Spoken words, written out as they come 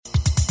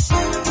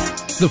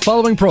The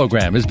following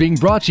program is being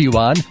brought to you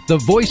on the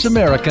Voice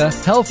America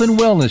Health and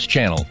Wellness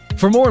Channel.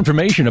 For more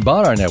information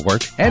about our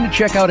network and to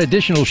check out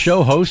additional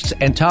show hosts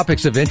and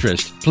topics of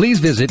interest, please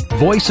visit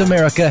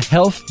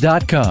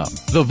voiceamericahealth.com.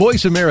 The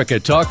Voice America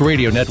Talk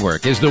Radio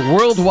Network is the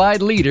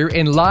worldwide leader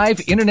in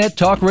live Internet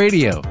talk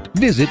radio.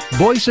 Visit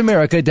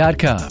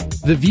voiceamerica.com.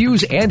 The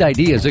views and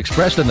ideas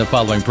expressed on the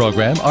following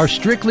program are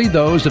strictly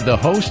those of the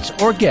hosts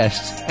or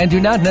guests and do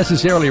not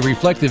necessarily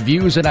reflect the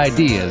views and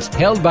ideas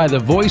held by the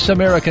Voice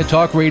America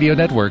Talk Radio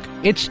Network,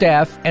 its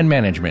staff, and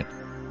management.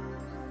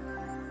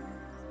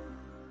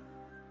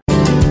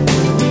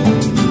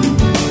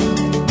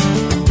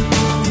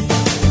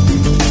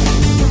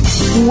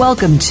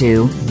 Welcome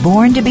to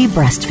Born to be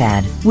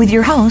Breastfed with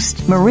your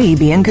host, Marie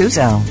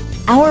Biancuzzo.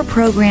 Our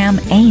program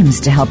aims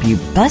to help you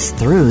bust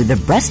through the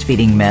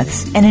breastfeeding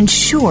myths and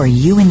ensure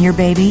you and your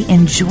baby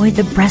enjoy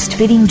the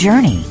breastfeeding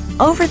journey.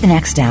 Over the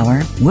next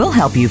hour, we'll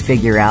help you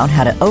figure out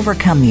how to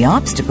overcome the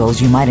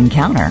obstacles you might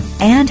encounter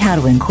and how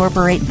to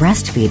incorporate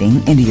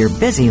breastfeeding into your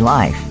busy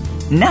life.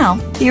 Now,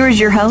 here is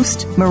your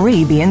host,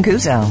 Marie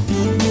Biancuzzo.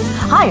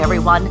 Hi,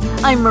 everyone.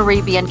 I'm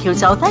Marie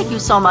Biancuzzo. Thank you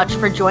so much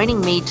for joining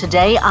me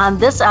today on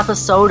this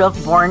episode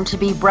of Born to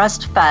be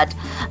Breastfed.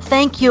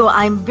 Thank you.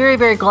 I'm very,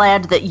 very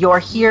glad that you're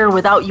here.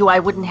 Without you, I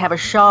wouldn't have a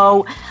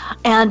show.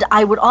 And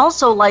I would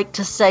also like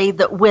to say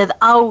that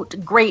without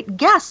great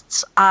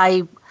guests,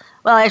 I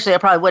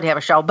probably would have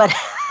a show, but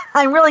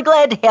I'm really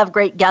glad to have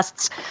great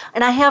guests.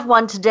 And I have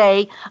one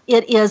today.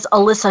 It is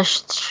Alyssa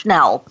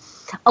Schnell.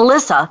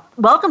 Alyssa,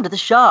 welcome to the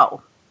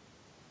show.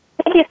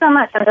 Thank you so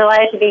much. I'm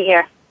delighted to be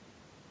here.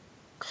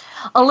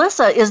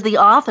 Alyssa is the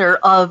author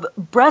of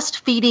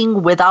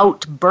Breastfeeding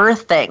Without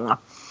Birthing.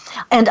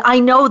 And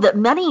I know that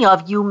many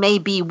of you may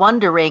be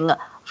wondering,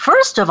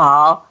 first of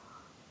all,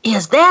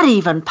 is that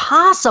even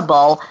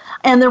possible?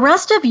 And the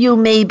rest of you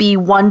may be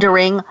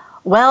wondering,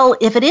 well,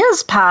 if it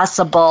is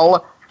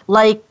possible,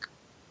 like,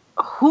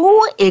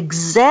 who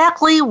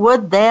exactly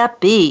would that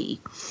be?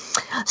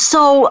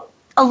 So,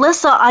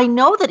 Alyssa, I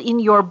know that in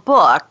your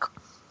book,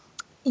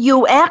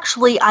 you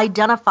actually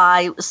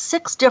identify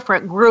 6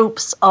 different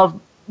groups of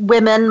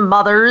women,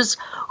 mothers,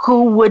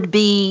 who would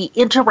be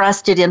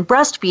interested in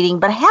breastfeeding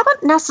but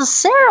haven't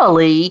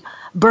necessarily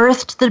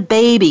birthed the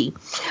baby.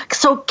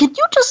 So can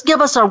you just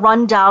give us a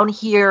rundown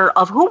here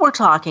of who we're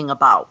talking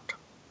about?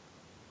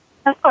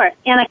 Of course.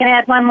 And I can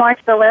add one more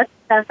to the list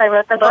since I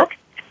wrote the book.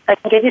 I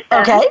can give you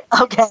some.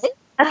 Okay.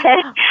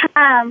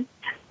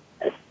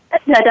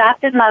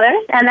 Adopted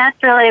mothers, and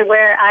that's really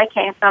where I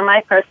came from,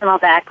 my personal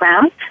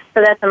background.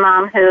 So that's a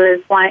mom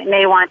who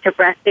may want to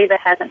breastfeed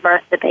but hasn't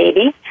birthed a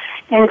baby.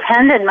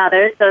 Intended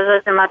mothers, so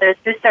those are mothers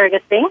through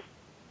surrogacy.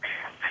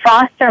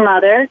 Foster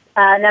mothers.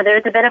 Now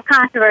there's a bit of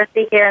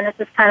controversy here, and this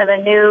is kind of a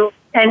new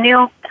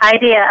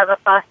idea of a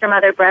foster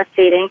mother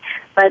breastfeeding,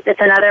 but it's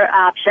another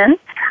option.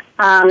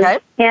 Okay.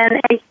 And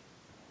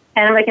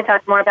we can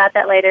talk more about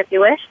that later if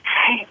you wish.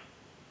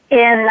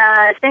 In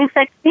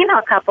same-sex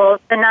female couples,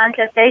 the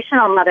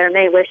non-gestational mother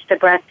may wish to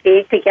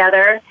breastfeed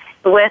together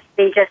with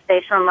the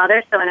gestational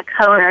mother, so in a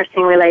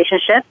co-nursing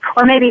relationship.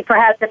 Or maybe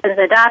perhaps if it's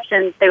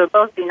adoption, they would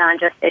both be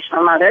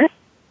non-gestational mothers.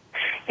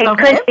 It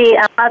could be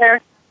a mother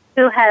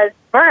who has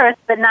birth,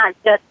 but not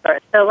just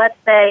birth. So let's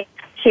say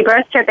she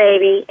birthed her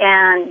baby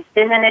and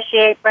didn't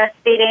initiate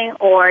breastfeeding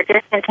or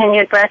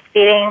discontinued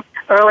breastfeeding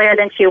earlier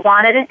than she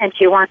wanted it, and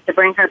she wants to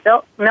bring her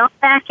milk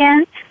back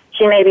in.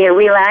 She may be a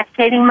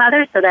relactating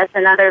mother, so that's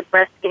another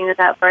breastfeeding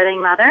without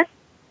birthing mother.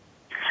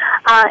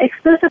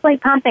 Exclusively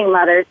pumping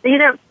mothers.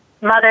 These are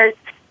mothers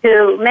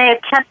who may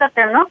have kept up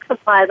their milk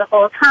supply the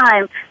whole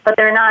time, but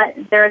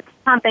they're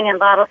pumping and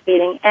bottle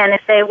feeding. And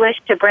if they wish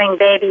to bring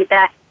baby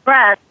back to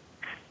breast,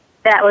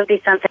 that would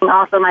be something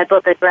also my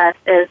book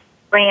addressed, is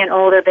bring an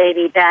older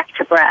baby back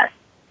to breast.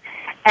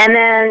 And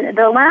then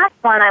the last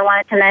one I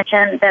wanted to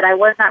mention that I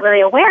was not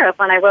really aware of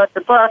when I wrote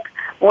the book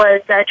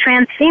was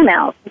trans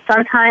females.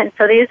 Sometimes,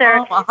 so these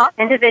are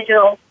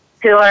individuals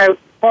who are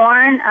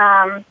born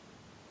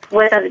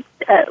with an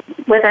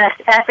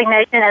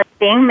assignation as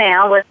being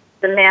male, with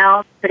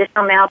the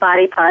traditional male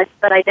body parts,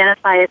 but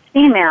identify as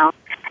female,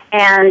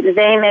 and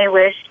they may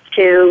wish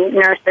to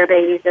nurse their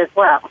babies as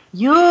well.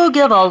 You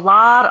give a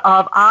lot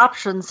of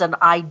options and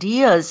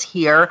ideas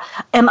here.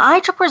 Am I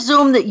to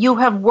presume that you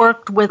have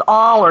worked with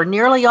all or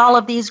nearly all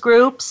of these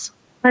groups?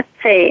 Let's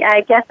see.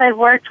 I guess I've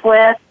worked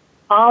with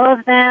all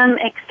of them,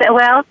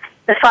 except,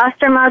 the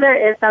foster mother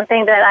is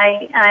something that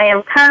I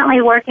am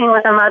currently working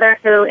with a mother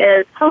who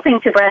is hoping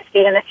to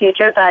breastfeed in the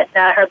future, but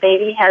her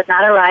baby has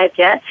not arrived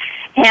yet.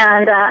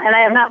 And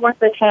I have not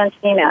worked with trans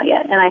female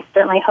yet, and I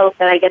certainly hope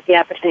that I get the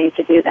opportunity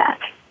to do that.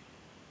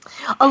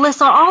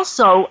 Alyssa,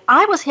 also,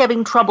 I was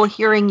having trouble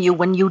hearing you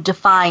when you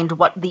defined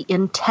what the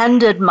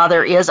intended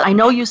mother is. I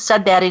know you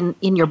said that in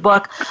your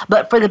book,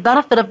 but for the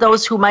benefit of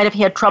those who might have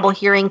had trouble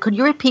hearing, could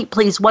you repeat,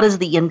 please, what is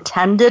the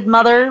intended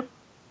mother?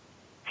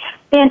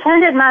 The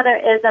intended mother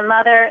is a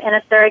mother in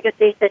a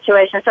surrogacy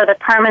situation, so the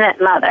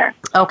permanent mother.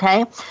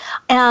 Okay.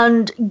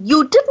 And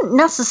you didn't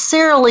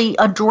necessarily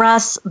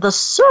address the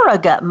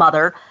surrogate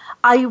mother.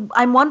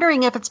 I'm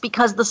wondering if it's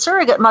because the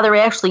surrogate mother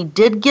actually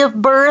did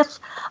give birth,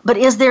 but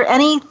is there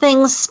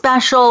anything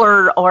special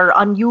or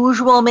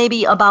unusual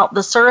maybe about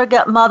the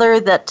surrogate mother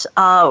that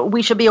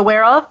we should be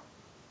aware of?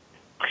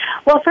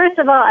 Well, first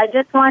of all, I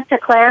just want to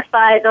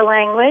clarify the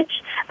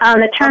language.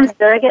 The term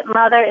surrogate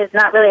mother is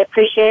not really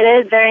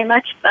appreciated very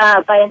much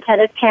by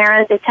intended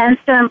parents. It tends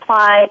to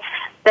imply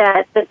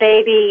that the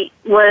baby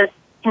was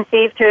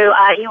conceived through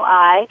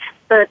IUI,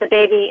 so that the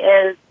baby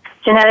is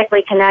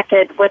genetically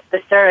connected with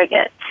the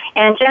surrogate.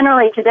 And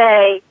generally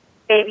today,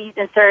 babies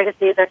in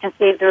surrogacies are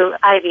conceived through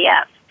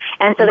IVF.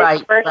 And so they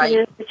prefer to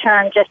use the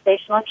term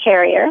gestational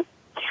carrier.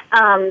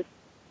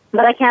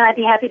 But I'd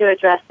be happy to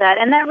address that.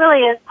 And that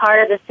really is part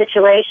of the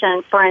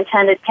situation for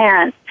intended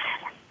parents.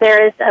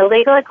 There is a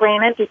legal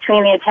agreement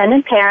between the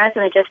intended parents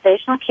and the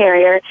gestational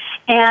carrier,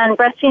 and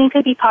breastfeeding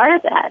could be part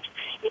of that.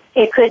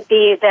 It could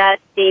be that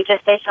the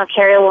gestational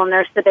carrier will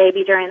nurse the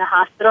baby during the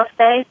hospital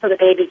stay, so the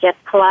baby gets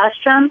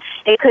colostrum.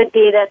 It could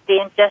be that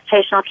the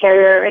gestational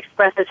carrier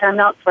expresses her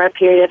milk for a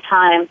period of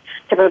time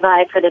to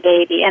provide for the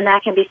baby, and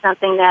that can be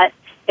something that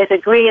is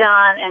agreed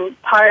on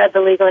and part of the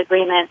legal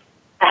agreement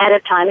ahead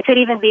of time. It could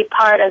even be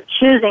part of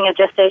choosing a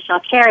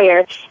gestational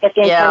carrier. If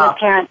the intended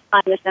parents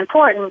find this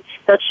important,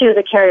 they'll choose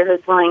a carrier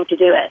who's willing to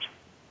do it.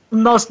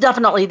 Most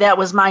definitely, that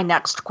was my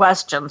next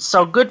question.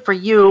 So good for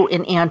you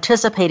in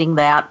anticipating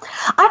that.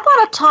 I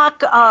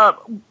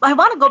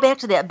want to go back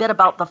to that bit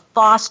about the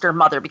foster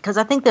mother, because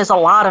I think there's a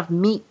lot of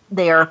meat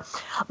there.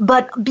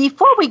 But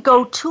before we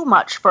go too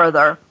much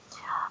further,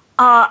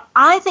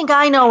 I think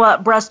I know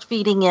what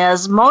breastfeeding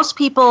is. Most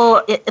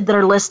people that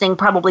are listening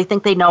probably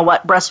think they know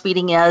what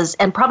breastfeeding is,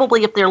 and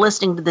probably if they're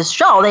listening to this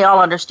show, they all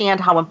understand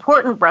how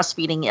important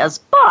breastfeeding is.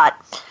 But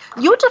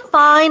you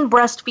define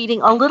breastfeeding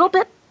a little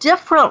bit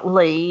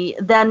differently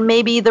than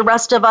maybe the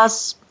rest of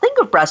us think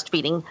of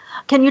breastfeeding.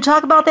 Can you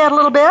talk about that a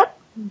little bit?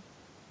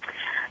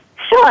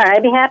 Sure,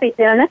 I'd be happy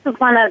to. And this is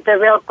one of the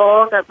real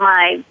goals of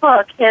my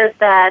book, is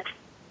that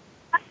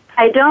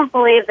I don't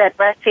believe that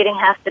breastfeeding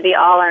has to be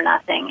all or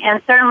nothing.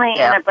 And certainly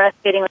in a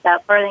breastfeeding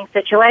without birthing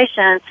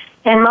situation,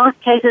 in most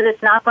cases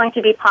it's not going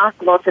to be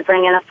possible to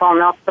bring in a full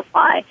milk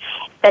supply.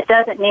 That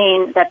doesn't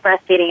mean that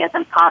breastfeeding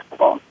isn't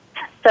possible.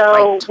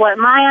 So what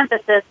my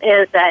emphasis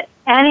is that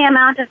any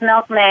amount of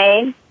milk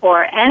made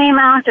or any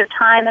amount of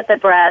time at the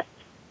breast,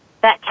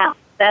 that counts.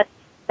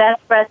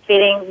 That's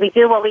breastfeeding. We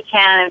do what we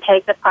can and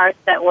take the parts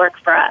that work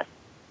for us.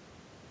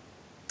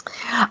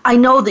 I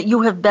know that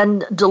you have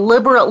been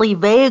deliberately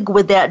vague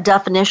with that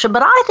definition,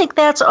 but I think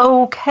that's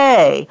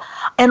okay.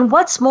 And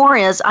what's more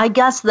is, I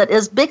guess that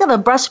as big of a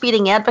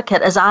breastfeeding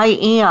advocate as I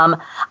am,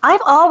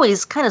 I've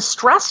always kind of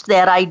stressed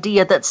that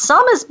idea that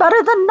some is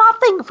better than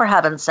nothing, for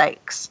heaven's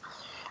sakes.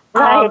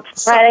 Right.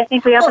 I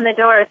think we open the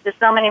doors to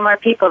so many more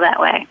people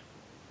that way.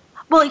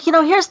 Well,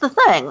 here's the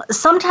thing.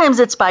 Sometimes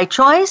it's by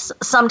choice,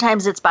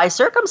 sometimes it's by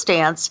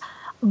circumstance,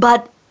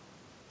 but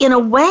in a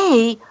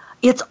way,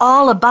 it's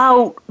all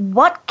about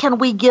what can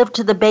we give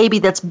to the baby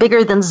that's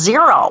bigger than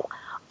zero.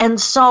 And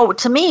so,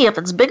 to me, if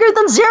it's bigger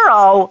than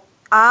zero,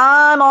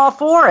 I'm all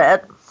for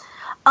it.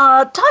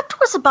 Talk to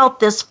us about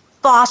this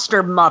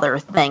foster mother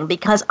thing,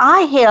 because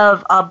I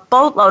have a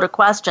boatload of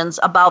questions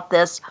about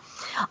this.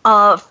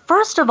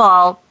 First of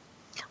all,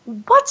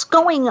 what's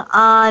going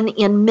on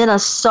in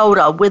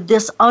Minnesota with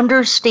this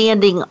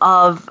understanding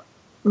of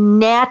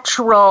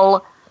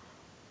natural,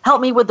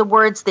 help me with the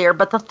words there,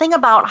 but the thing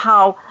about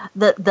how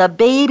the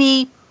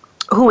baby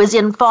who is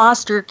in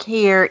foster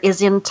care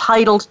is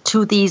entitled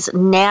to these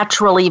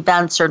natural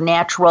events or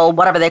natural,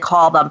 whatever they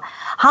call them.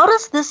 How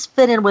does this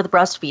fit in with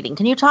breastfeeding?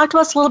 Can you talk to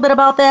us a little bit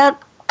about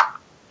that?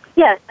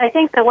 Yes, I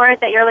think the word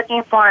that you're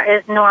looking for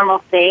is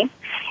normalcy.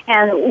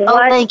 And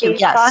what these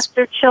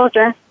foster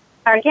children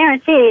are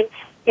guaranteed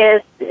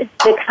is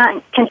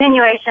the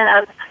continuation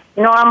of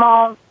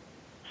normal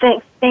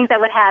things that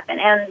would happen.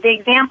 And the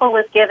example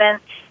was given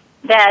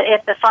that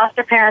if the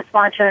foster parents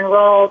want to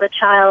enroll the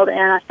child in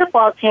a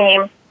football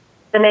team,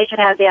 then they should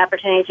have the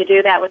opportunity to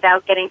do that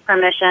without getting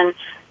permission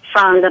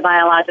from the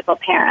biological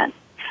parents.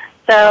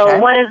 So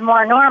what is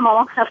more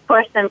normal, of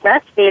course, than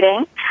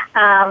breastfeeding?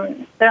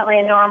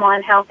 Certainly normal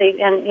and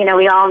healthy, and,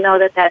 we all know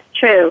that that's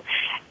true.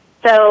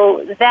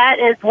 So that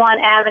is one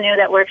avenue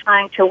that we're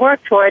trying to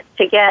work towards,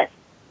 to get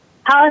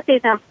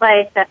policies in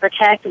place that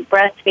protect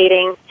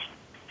breastfeeding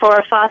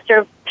for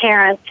foster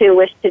parents who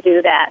wish to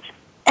do that.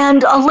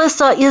 And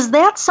Alyssa, is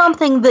that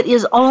something that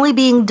is only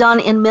being done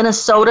in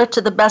Minnesota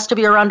to the best of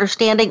your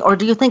understanding, or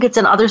do you think it's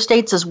in other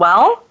states as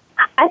well?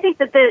 I think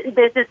that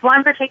there's this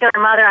one particular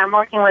mother I'm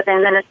working with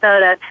in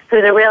Minnesota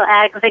who's a real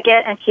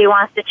advocate, and she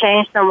wants to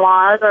change some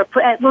laws,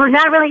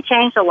 not really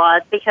change the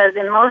laws, because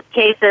in most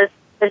cases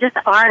there just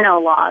are no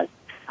laws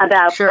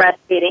about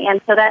breastfeeding,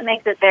 and so that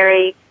makes it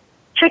very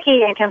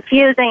tricky and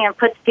confusing and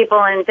puts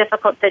people in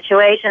difficult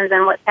situations.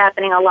 And what's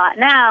happening a lot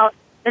now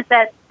is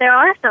that there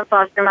are some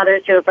foster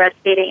mothers who are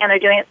breastfeeding, and they're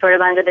doing it sort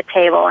of under the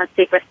table in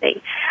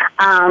secrecy.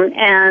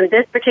 And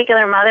this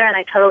particular mother, and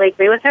I totally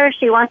agree with her,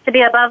 she wants to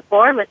be above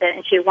board with it,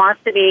 and she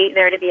wants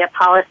there to be a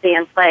policy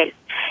in place.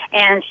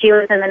 And she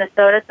lives in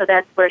Minnesota, so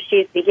that's where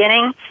she's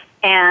beginning.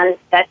 And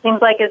that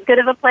seems like as good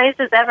of a place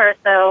as ever.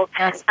 So,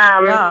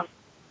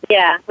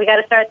 yeah, we got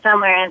to start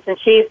somewhere. And since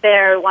she's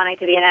there wanting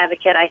to be an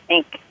advocate, I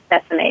think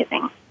that's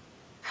amazing.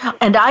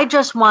 And I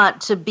just want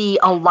to be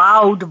a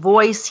loud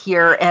voice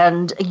here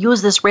and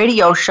use this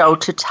radio show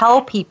to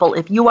tell people,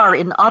 if you are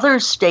in other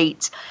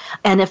states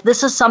and if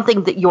this is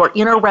something that you're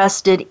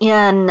interested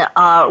in,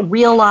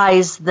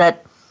 realize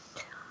that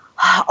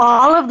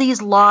all of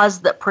these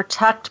laws that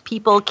protect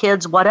people,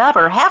 kids,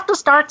 whatever, have to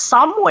start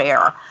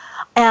somewhere.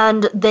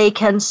 And they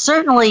can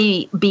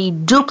certainly be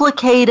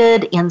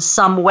duplicated in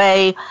some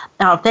way.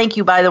 Now, thank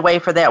you, by the way,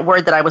 for that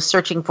word that I was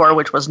searching for,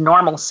 which was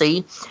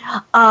normalcy.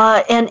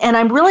 And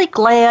I'm really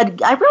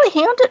glad, I really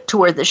hand it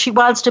to her that she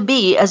wants to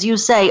be, as you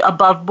say,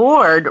 above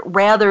board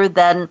rather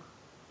than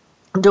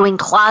doing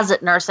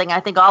closet nursing.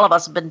 I think all of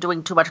us have been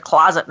doing too much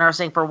closet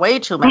nursing for way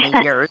too many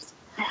years.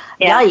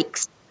 Yeah.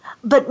 Yikes.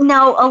 But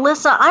now,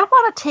 Alyssa, I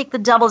want to take the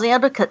devil's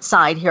advocate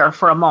side here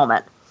for a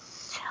moment.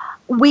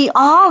 We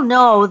all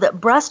know that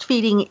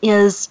breastfeeding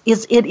is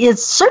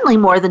certainly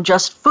more than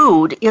just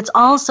food. It's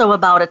also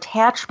about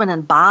attachment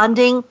and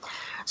bonding.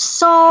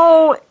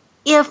 So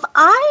if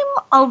I'm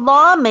a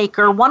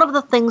lawmaker, one of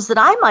the things that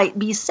I might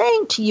be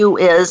saying to you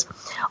is,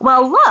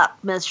 well, look,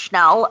 Ms.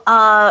 Schnell,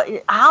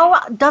 how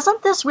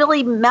doesn't this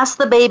really mess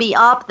the baby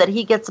up that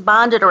he gets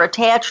bonded or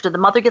attached, or the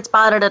mother gets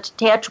bonded or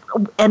attached,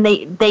 and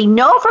they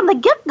know from the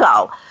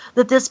get-go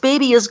that this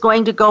baby is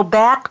going to go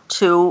back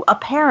to a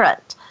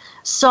parent.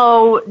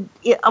 So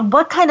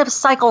what kind of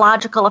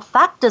psychological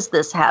effect does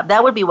this have?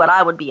 That would be what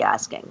I would be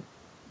asking.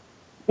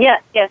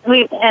 Yes.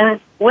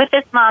 And with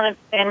this mom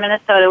in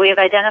Minnesota, we've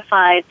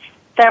identified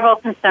several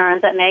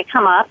concerns that may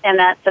come up, and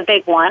that's a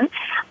big one.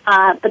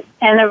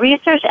 And the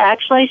research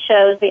actually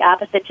shows the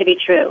opposite to be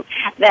true,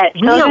 that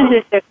children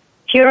who are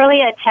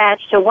securely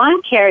attached to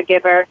one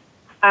caregiver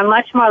are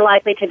much more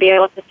likely to be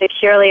able to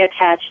securely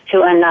attach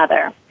to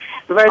another,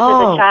 versus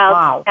a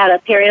child who had a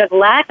period of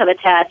lack of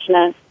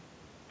attachment.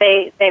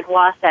 They've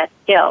lost that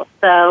skill.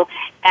 So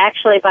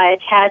actually, by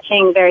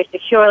attaching very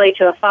securely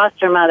to a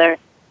foster mother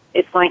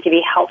is going to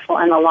be helpful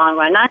in the long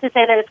run. Not to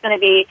say that it's going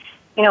to be,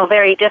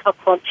 very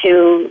difficult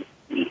to,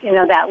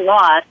 that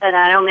loss, and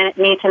I don't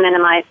mean to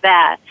minimize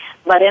that.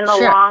 But in the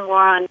long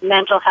run,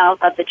 mental health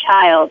of the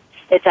child,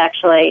 it's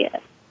actually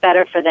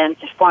better for them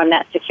to form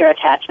that secure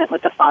attachment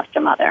with the foster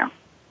mother.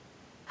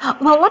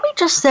 Well, let me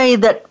just say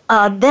that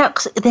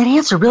that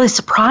answer really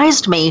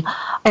surprised me.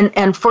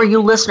 And for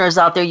you listeners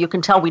out there, you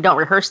can tell we don't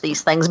rehearse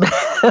these things.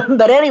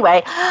 But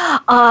anyway,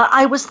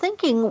 I was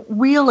thinking,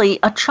 really,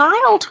 a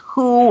child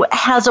who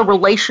has a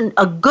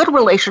good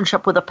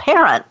relationship with a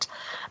parent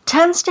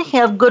tends to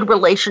have good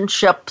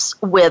relationships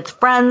with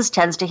friends,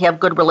 tends to have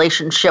good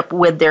relationship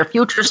with their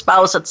future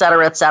spouse, et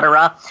cetera, et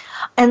cetera.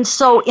 And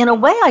so in a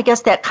way, I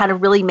guess that kind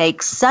of really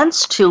makes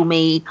sense to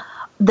me,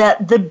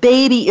 that the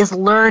baby is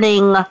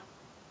learning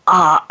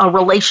a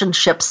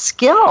relationship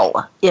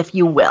skill, if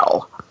you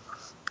will.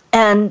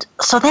 And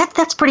so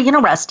that's pretty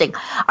interesting.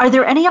 Are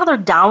there any other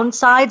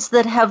downsides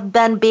that have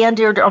been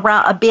bandied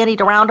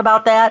around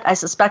about that? I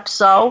suspect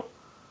so.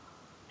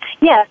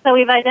 Yeah, so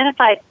we've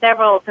identified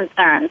several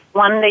concerns.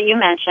 One that you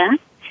mentioned.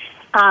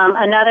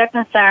 Another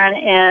concern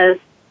is,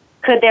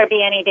 could there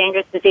be any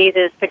dangerous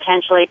diseases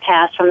potentially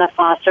passed from the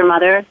foster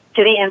mother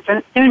to the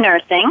infant through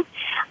nursing?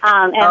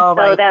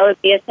 That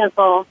would be a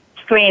simple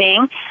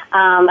screening,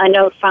 a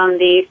note from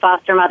the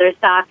foster mother's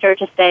doctor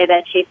to say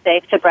that she's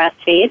safe to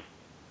breastfeed.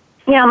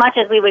 Much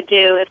as we would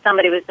do if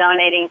somebody was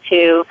donating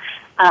to,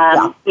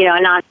 a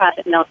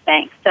nonprofit milk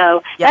bank.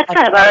 So that's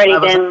kind of already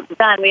been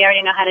done. We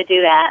already know how to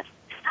do that.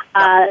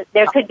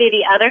 There could be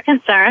the other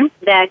concern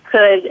that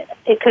could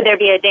there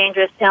be a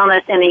dangerous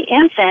illness in the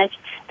infant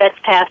that's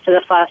passed to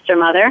the foster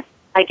mother.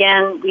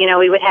 Again,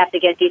 we would have to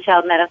get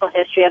detailed medical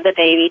history of the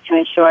baby to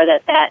ensure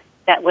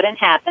that wouldn't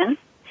happen.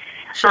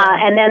 Sure.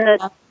 And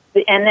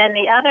then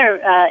the other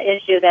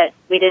issue that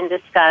we didn't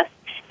discuss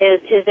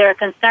is there a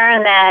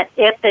concern that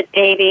if the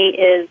baby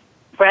is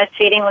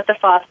breastfeeding with the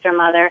foster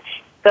mother,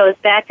 goes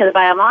back to the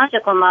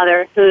biological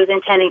mother who's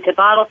intending to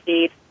bottle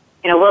feed,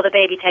 will the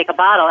baby take a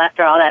bottle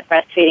after all that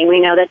breastfeeding? We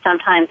know that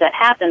sometimes that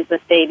happens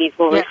with babies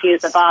will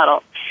refuse a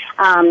bottle.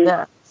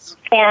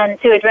 And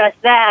to address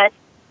that,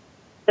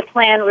 the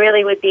plan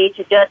really would be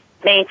to just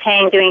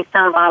maintain doing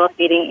some bottle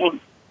feeding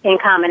in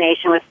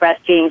combination with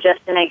breastfeeding,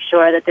 just to make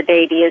sure that the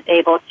baby is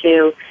able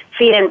to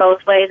feed in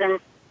both ways. And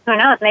who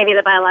knows, maybe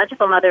the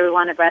biological mother would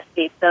want to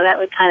breastfeed, so that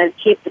would kind of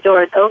keep the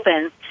doors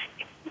open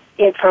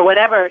for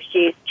whatever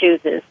she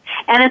chooses.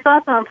 And it's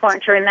also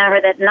important to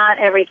remember that not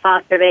every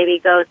foster baby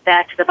goes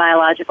back to the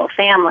biological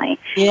family.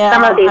 Yeah,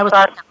 some of these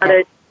foster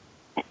mothers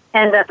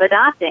end up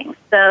adopting.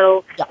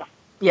 So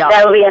Yeah.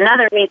 That would be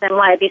another reason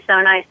why it'd be so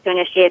nice to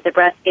initiate the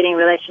breastfeeding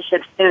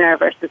relationship sooner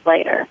versus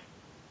later.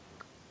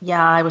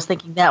 Yeah, I was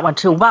thinking that one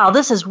too. Wow,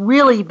 this has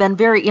really been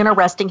very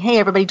interesting. Hey,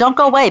 everybody, don't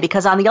go away,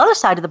 because on the other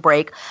side of the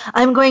break,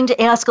 I'm going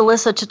to ask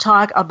Alyssa to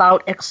talk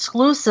about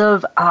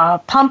exclusive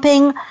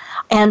pumping.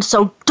 And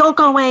so don't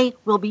go away.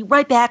 We'll be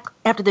right back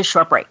after this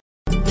short break.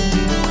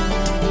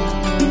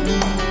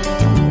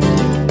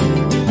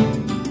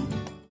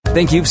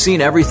 Think you've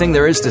seen everything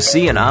there is to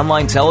see in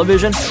online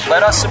television?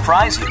 Let us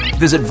surprise you.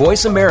 Visit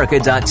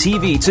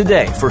voiceamerica.tv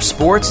today for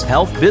sports,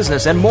 health,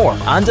 business, and more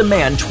on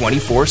demand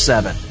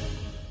 24/7.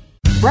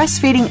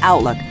 Breastfeeding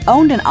Outlook,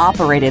 owned and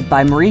operated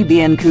by Marie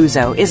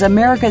Biancuzzo, is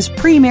America's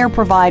premier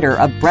provider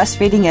of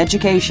breastfeeding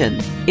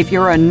education. If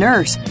you're a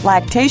nurse,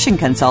 lactation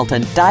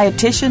consultant,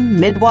 dietitian,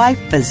 midwife,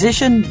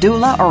 physician,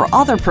 doula, or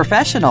other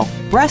professional,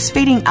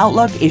 Breastfeeding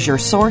Outlook is your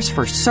source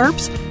for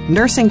CERPs,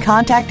 nursing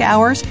contact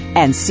hours,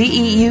 and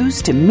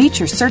CEUs to meet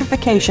your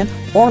certification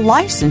or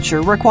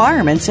licensure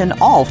requirements in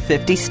all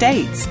 50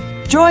 states.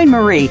 Join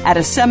Marie at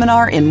a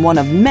seminar in one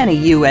of many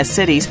U.S.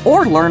 cities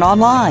or learn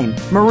online.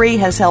 Marie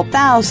has helped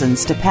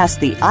thousands to pass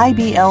the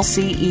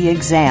IBLCE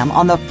exam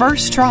on the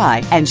first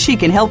try, and she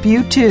can help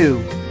you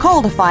too.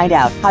 Call to find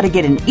out how to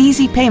get an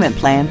easy payment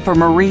plan for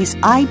Marie's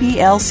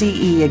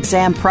IBLCE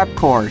exam prep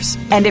course.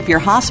 And if your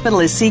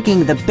hospital is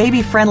seeking the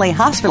baby-friendly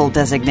hospital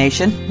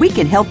designation, we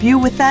can help you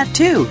with that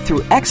too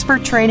through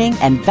expert training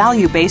and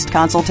value-based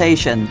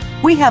consultation.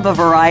 We have a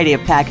variety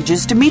of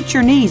packages to meet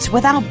your needs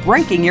without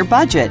breaking your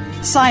budget.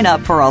 Sign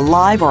up for a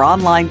live or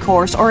online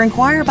course or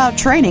inquire about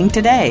training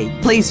today.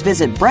 Please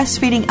visit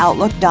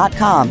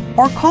breastfeedingoutlook.com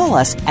or call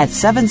us at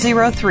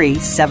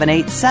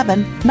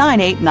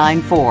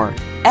 703-787-9894.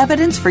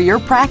 Evidence for your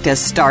practice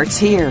starts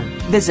here.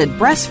 Visit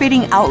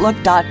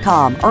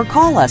breastfeedingoutlook.com or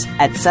call us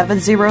at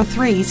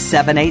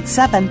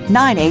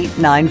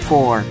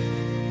 703-787-9894.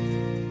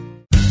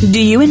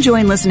 Do you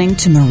enjoy listening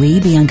to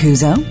Marie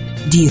Biancuzzo?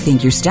 Do you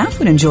think your staff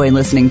would enjoy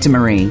listening to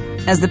Marie?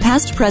 As the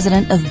past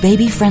president of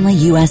Baby Friendly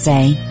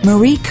USA,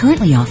 Marie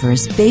currently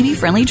offers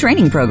baby-friendly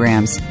training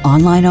programs,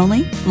 online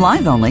only,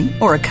 live only,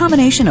 or a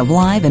combination of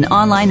live and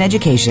online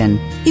education.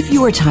 If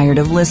you are tired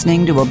of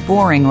listening to a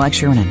boring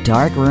lecture in a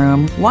dark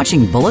room,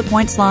 watching bullet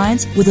point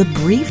slides with a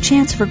brief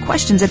chance for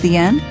questions at the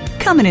end,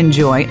 come and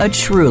enjoy a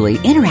truly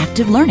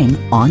interactive learning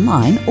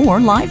online or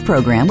live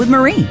program with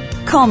Marie.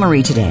 Call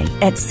Marie today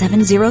at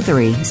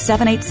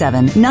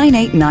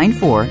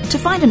 703-787-9894 to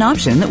find an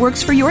option that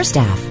works for your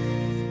staff.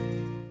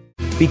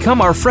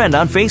 Become our friend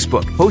on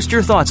Facebook. Post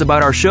your thoughts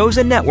about our shows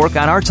and network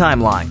on our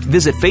timeline.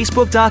 Visit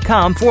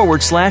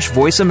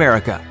facebook.com/Voice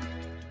America.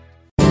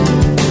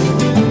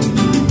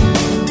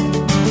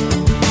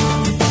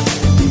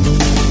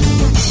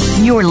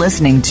 You're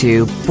listening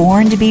to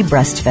Born to be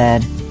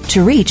Breastfed.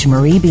 To reach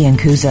Marie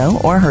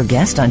Biancuzzo or her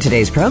guest on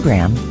today's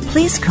program,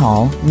 please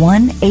call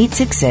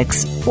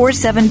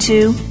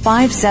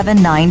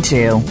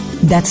 1-866-472-5792.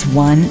 That's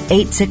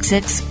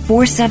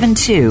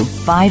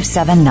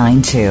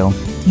 1-866-472-5792.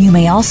 You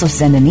may also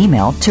send an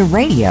email to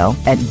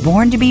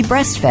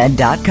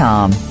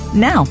radio@borntobebreastfed.com.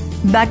 Now,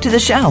 back to the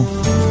show.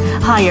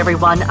 Hi,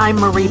 everyone. I'm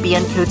Marie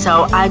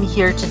Biancuzzo. I'm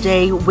here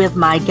today with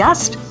my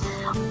guest,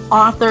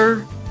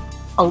 author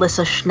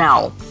Alyssa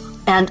Schnell.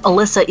 And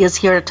Alyssa is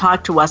here to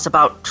talk to us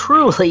about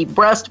truly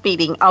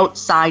breastfeeding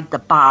outside the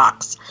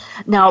box.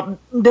 Now,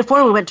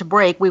 before we went to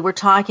break, we were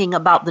talking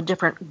about the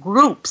different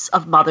groups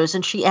of mothers,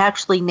 and she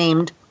actually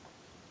named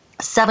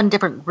 7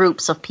 different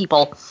groups of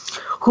people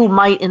who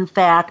might, in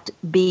fact,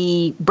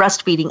 be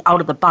breastfeeding out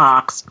of the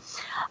box.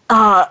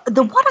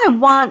 The one I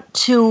want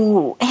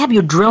to have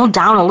you drill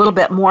down a little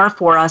bit more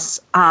for us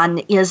on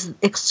is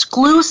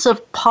exclusive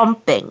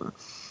pumping.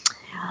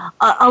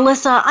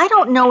 Alyssa, I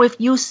don't know if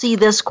you see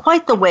this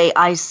quite the way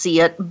I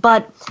see it,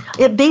 but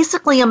it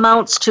basically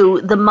amounts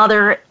to the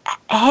mother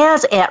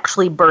has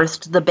actually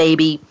birthed the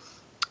baby,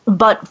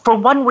 but for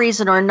one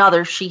reason or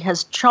another, she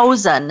has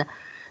chosen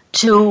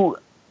to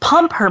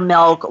pump her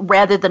milk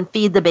rather than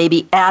feed the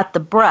baby at the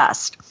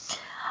breast.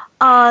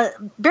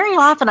 Very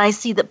often I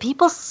see that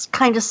people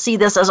kind of see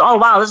this as, oh,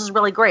 wow, this is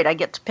really great. I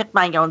get to pick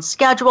my own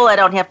schedule. I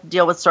don't have to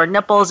deal with sore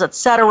nipples,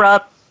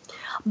 etc.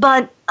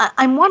 But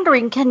I'm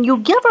wondering, can you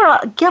give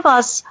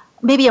us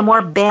maybe a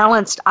more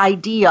balanced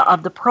idea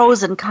of the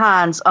pros and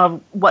cons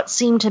of what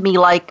seem to me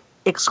like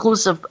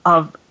exclusive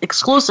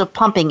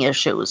pumping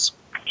issues?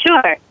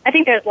 Sure. I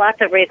think there's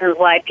lots of reasons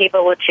why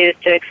people will choose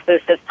to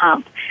exclusive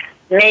pump.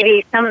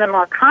 Maybe some of the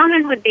more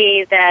common would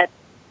be that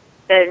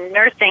the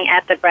nursing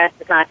at the breast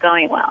is not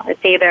going well.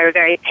 It's either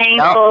very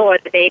painful or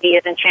the baby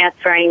isn't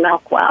transferring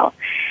milk well.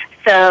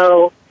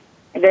 So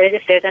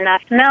if there's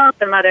enough milk,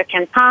 the mother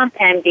can pump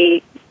and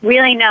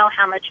really know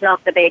how much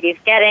milk the baby's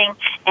getting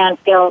and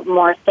feel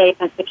more safe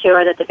and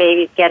secure that the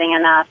baby's getting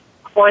enough.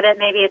 Or that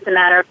maybe it's a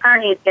matter of her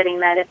needs getting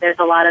met if there's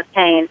a lot of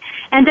pain.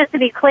 And just to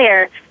be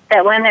clear,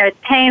 that when there's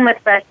pain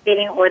with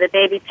breastfeeding or the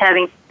baby's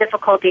having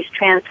difficulties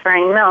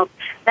transferring milk,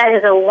 that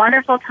is a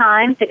wonderful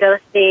time to go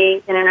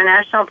see an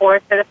international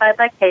board-certified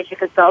lactation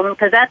consultant,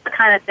 because that's the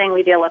kind of thing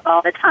we deal with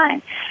all the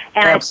time.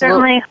 And absolutely. I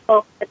certainly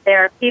hope that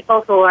there are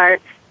people who are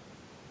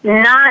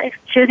not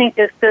choosing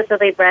to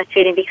exclusively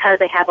breastfeeding because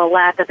they have a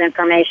lack of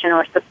information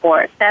or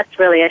support. That's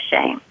really a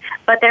shame.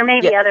 But there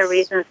may be other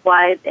reasons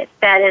why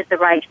that is the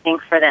right thing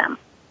for them.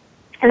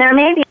 And there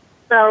may be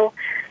also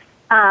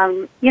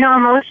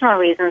emotional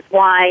reasons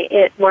why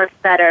it works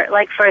better.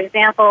 Like, for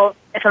example,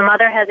 if a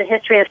mother has a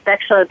history of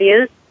sexual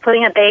abuse,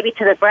 putting a baby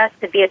to the breast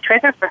could be a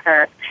trigger for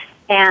her.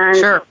 And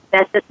Sure.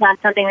 that's just not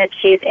something that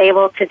she's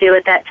able to do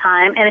at that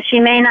time. And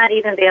she may not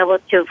even be able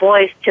to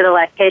voice to the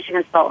lactation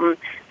consultant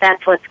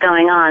that's what's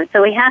going on.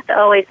 So we have to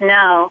always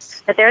know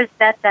that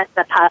that's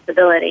a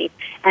possibility,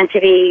 and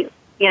to be,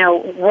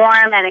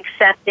 warm and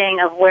accepting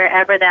of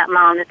wherever that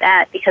mom is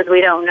at, because we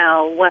don't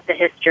know what the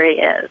history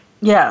is.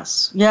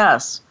 Yes,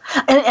 yes.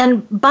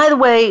 And by the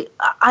way,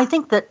 I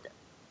think that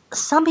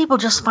some people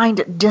just find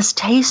it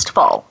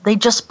distasteful. They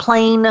just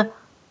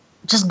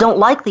don't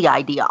like the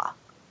idea.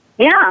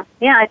 Yeah,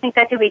 I think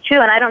that could be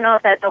true. And I don't know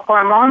if that's a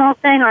hormonal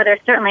thing, or there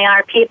certainly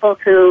are people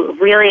who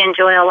really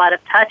enjoy a lot of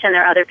touch, and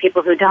there are other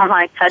people who don't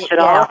like touch at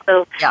all.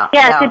 So,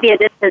 it could be a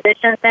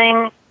disposition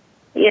thing.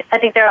 I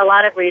think there are a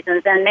lot of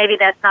reasons, and maybe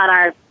that's not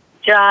our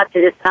job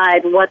to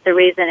decide what the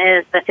reason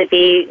is, but to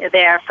be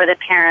there for the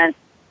parents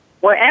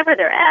wherever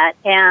they're at.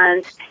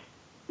 And,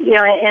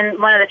 and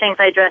one of the things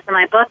I address in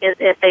my book is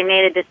if they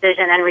made a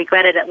decision and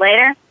regretted it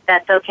later,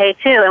 that's okay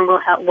too, and we'll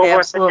work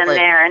with them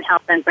there and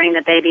help them bring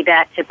the baby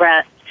back to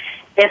breast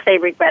if they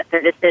regret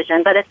their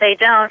decision. But if they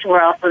don't,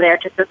 we're also there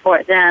to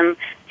support them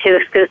to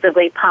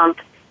exclusively pump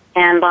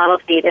and bottle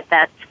feed if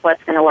that's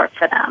what's going to work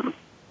for them.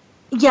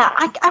 Yeah,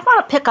 I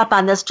want to pick up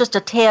on this just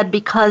a tad,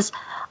 because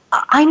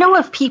I know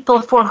of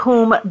people for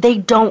whom they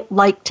don't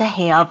like to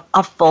have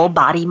a full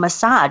body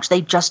massage.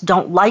 They just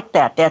don't like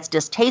that. That's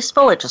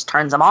distasteful. It just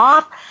turns them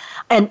off.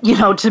 And,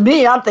 to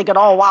me, I'm thinking,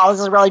 oh, wow,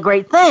 this is a really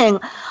great thing.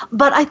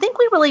 But I think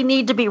we really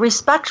need to be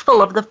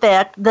respectful of the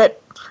fact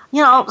that,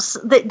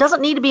 there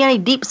doesn't need to be any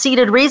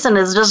deep-seated reason.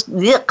 It's just,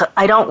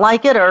 I don't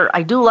like it, or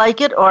I do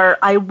like it, or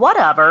I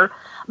whatever.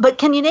 But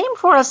can you name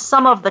for us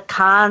some of the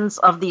cons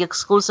of the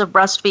exclusive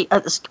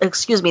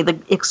the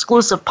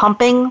exclusive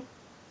pumping?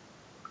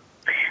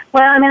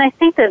 Well, I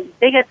think the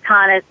biggest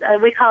con is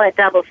we call it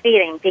double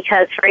feeding,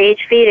 because for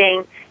each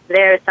feeding,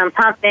 there's some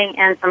pumping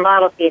and some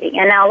bottle feeding.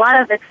 And now a lot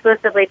of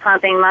exclusively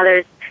pumping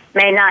mothers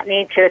may not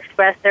need to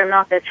express their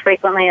milk as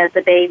frequently as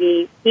the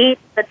baby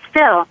eats, but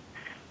still,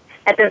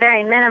 at the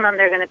very minimum,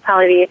 they're going to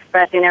probably be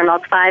expressing their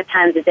milk 5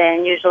 times a day,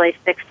 and usually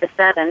 6 to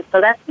 7. So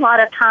that's a lot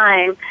of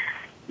time,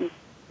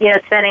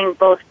 spending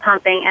both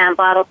pumping and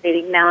bottle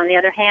feeding. Now, on the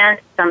other hand,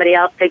 somebody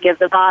else could give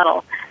the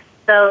bottle.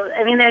 So,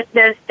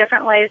 there's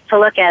different ways to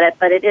look at it,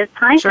 but it is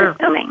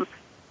time-consuming.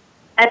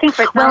 I think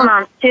for some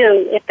moms,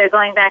 too, if they're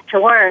going back to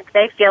work,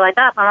 they feel like,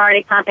 I'm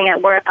already pumping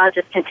at work, I'll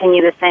just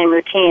continue the same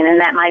routine, and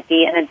that might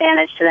be an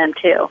advantage to them,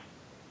 too.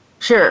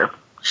 Sure.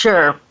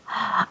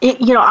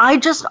 I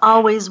just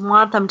always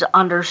want them to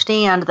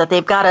understand that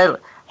they've got to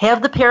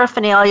have the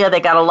paraphernalia, they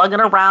got to lug it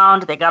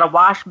around, they got to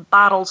wash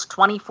bottles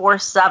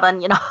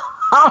 24/7,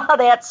 all of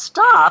that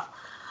stuff,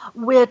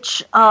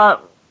 which I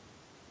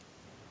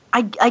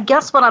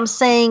guess what I'm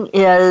saying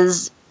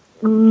is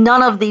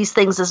none of these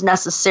things is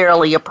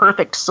necessarily a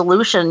perfect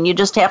solution. You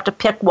just have to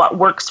pick what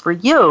works for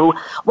you.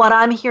 What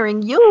I'm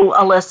hearing you,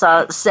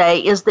 Alyssa, say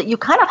is that you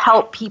kind of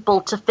help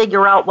people to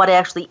figure out what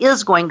actually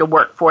is going to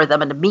work for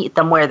them and to meet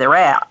them where they're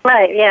at.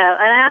 Right, yeah.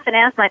 And I often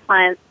ask my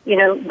clients,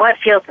 what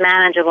feels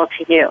manageable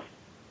to you?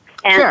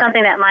 And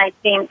something that might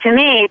seem, to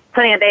me,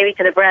 putting a baby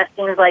to the breast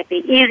seems like the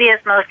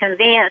easiest, most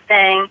convenient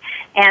thing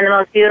and the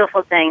most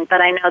beautiful thing, but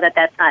I know that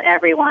that's not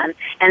everyone,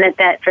 and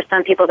that for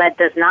some people that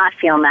does not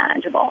feel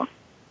manageable.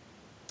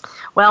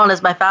 Well, and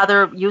as my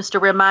father used to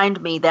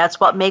remind me, that's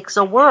what makes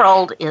a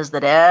world, is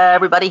that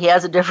everybody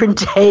has a different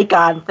take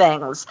on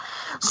things.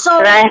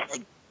 So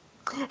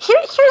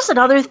here's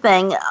another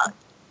thing.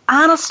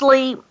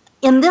 Honestly,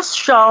 in this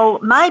show,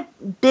 my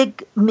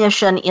big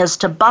mission is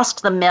to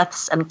bust the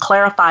myths and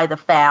clarify the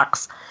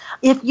facts.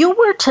 If you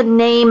were to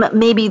name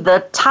maybe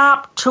the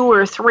top 2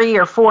 or 3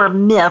 or 4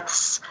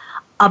 myths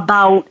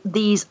about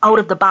these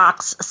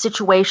out-of-the-box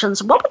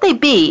situations, what would they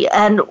be,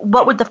 and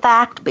what would the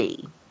fact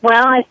be?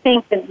 Well, I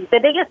think the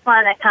biggest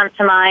one that comes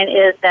to mind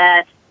is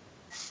that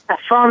a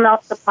full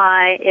milk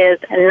supply is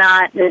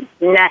not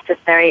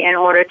necessary in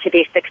order to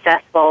be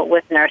successful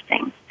with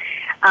nursing.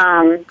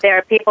 There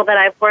are people that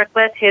I've worked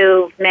with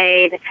who've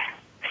made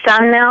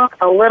some milk,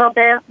 a little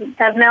bit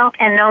of milk,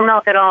 and no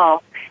milk at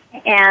all,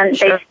 and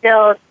they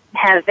still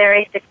have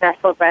very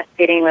successful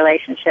breastfeeding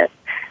relationships.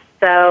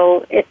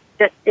 So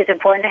it's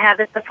important to have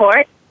the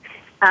support,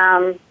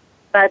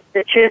 but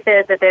the truth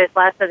is that there's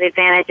lots of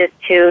advantages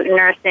to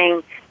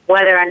nursing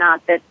whether or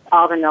not that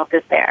all the milk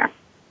is there.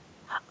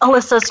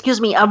 Alyssa,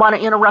 excuse me, I want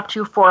to interrupt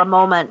you for a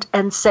moment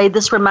and say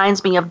this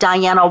reminds me of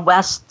Diana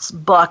West's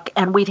book,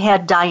 and we've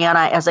had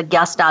Diana as a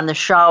guest on the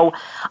show.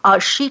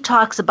 She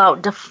talks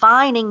about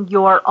defining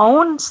your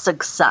own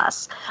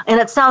success, and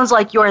it sounds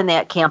like you're in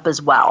that camp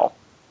as well.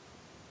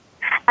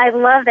 I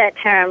love that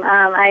term.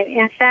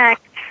 In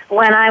fact,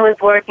 when I was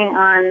working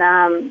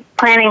on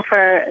planning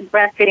for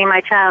breastfeeding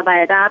my child by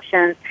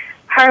adoption,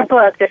 her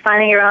book,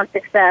 Defining Your Own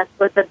Success,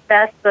 was the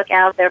best book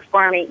out there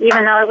for me,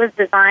 even though it was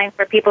designed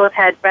for people who've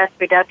had breast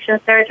reduction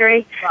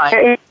surgery. Right.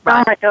 There is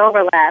so much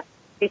overlap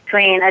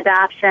between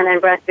adoption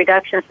and breast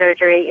reduction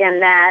surgery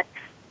in that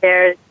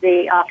there's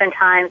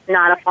oftentimes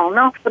not a full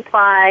milk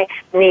supply,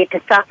 need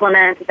to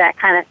supplement, that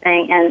kind of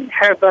thing. And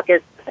her book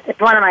it's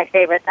one of my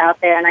favorites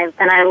out there,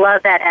 and I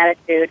love that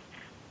attitude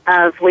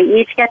of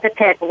we each get to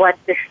pick what's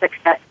the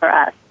success for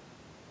us.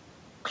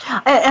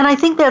 And I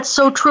think that's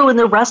so true in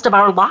the rest of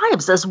our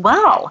lives as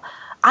well.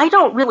 I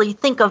don't really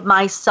think of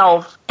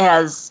myself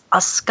as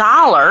a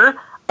scholar,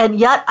 and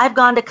yet I've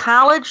gone to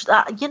college.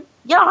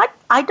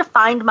 I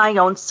defined my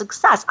own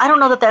success. I don't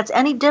know that that's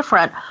any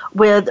different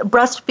with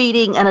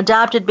breastfeeding an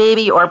adopted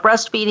baby or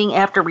breastfeeding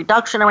after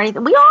reduction or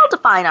anything. We all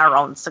define our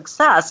own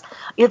success.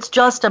 It's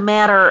just a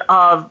matter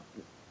of,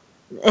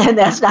 and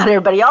that's not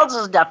everybody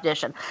else's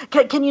definition.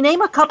 Can you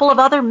name a couple of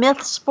other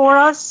myths for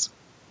us?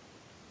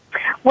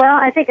 Well,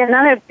 I think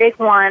another big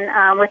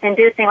one with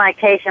inducing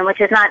lactation,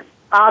 which is not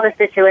all the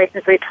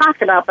situations we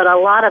talked about, but a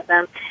lot of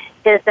them,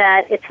 is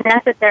that it's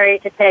necessary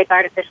to take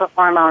artificial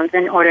hormones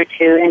in order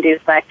to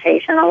induce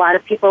lactation. A lot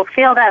of people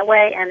feel that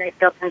way, and they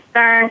feel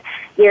concerned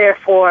either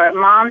for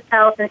mom's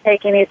health in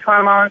taking these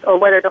hormones or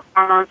whether the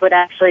hormones would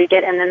actually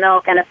get in the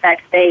milk and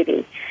affect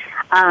baby.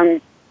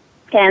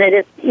 And it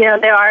is,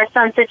 there are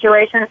some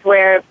situations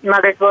where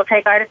mothers will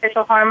take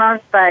artificial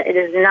hormones, but it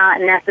is not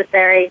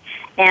necessary.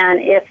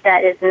 And if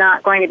that is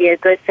not going to be a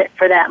good fit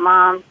for that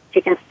mom,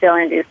 she can still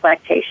induce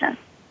lactation.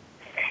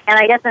 And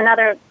I guess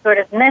another sort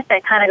of myth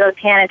that kind of goes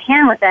hand in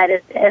hand with that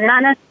is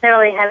not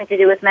necessarily having to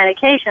do with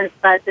medications,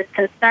 but this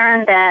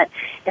concern that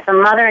if a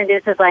mother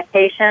induces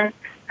lactation,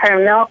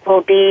 her milk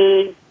will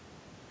be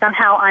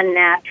somehow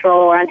unnatural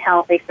or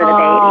unhealthy for the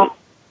baby.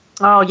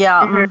 Oh,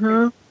 yeah.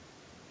 Mm-hmm.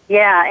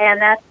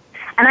 Yeah,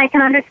 and I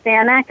can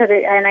understand that,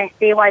 and I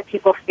see why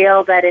people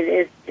feel that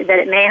it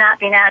may not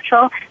be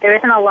natural. There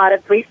isn't a lot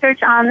of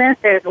research on this.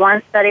 There's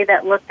one study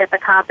that looked at the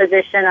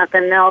composition of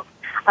the milk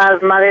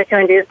of mothers who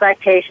induced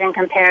lactation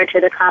compared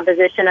to the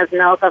composition of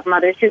milk of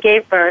mothers who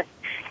gave birth,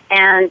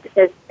 and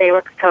they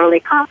were totally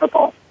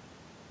comparable.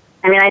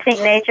 I mean, I think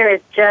nature is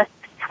just,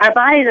 our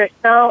bodies are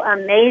so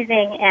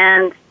amazing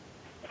and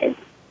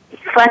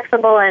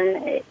flexible,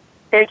 and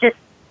they're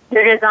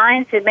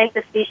designed to make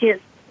the species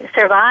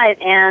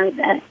survive,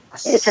 and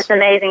it's just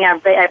amazing. Our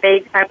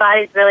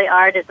bodies really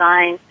are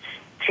designed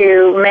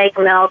to make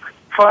milk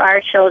for our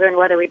children,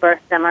 whether we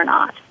birth them or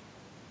not.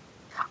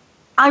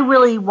 I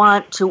really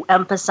want to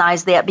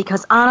emphasize that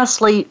because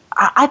honestly,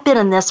 I've been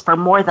in this for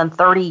more than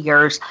 30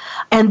 years,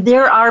 and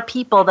there are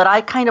people that I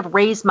kind of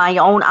raise my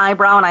own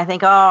eyebrow and I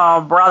think,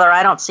 oh, brother,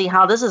 I don't see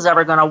how this is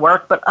ever going to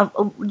work. But,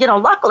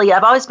 luckily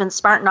I've always been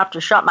smart enough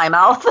to shut my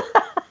mouth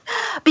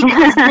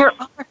because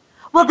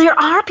there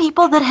are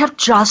people that have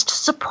just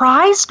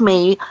surprised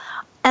me.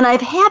 And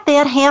I've had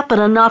that happen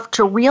enough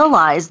to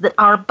realize that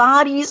our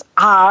bodies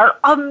are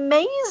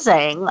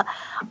amazing.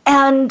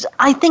 And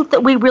I think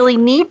that we really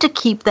need to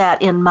keep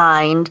that in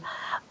mind,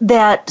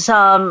 that,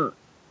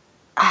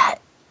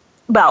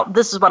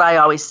 this is what I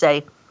always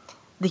say.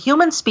 The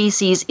human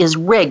species is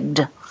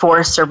rigged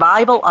for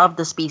survival of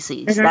the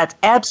species. Mm-hmm. That's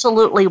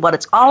absolutely what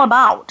it's all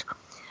about.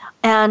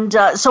 And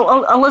so,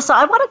 Alyssa,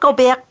 I want to go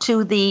back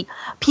to the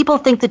people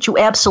think that you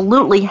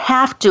absolutely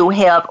have to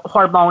have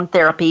hormone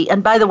therapy.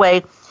 And by the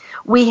way,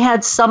 we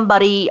had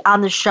somebody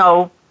on the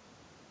show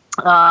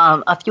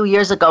a few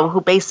years ago who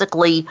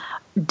basically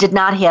did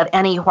not have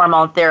any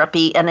hormone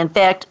therapy. And in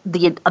fact,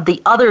 the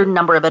other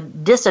number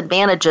of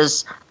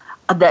disadvantages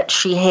that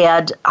she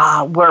had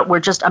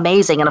were just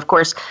amazing. And of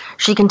course,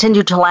 she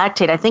continued to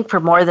lactate, I think, for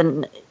more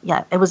than,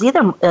 it was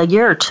either a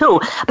year or two.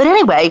 But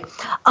anyway,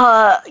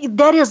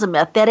 that is a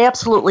myth. That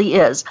absolutely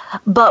is.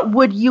 But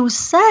would you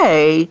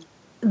say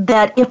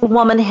that if a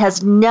woman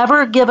has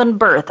never given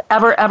birth,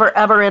 ever, ever,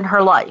 ever in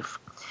her life,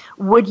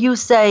 would you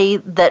say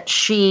that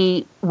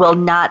she will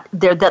not,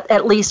 that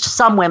at least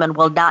some women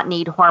will not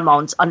need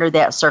hormones under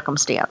that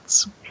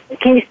circumstance?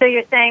 So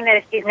you're saying that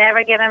if she's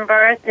never given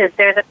birth,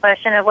 there's a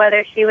question of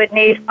whether she would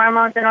need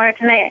hormones in order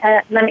to make,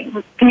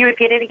 can you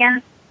repeat it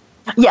again?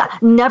 Yeah,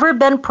 never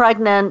been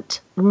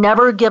pregnant,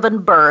 never given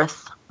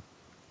birth,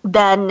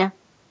 then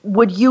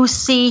would you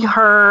see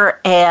her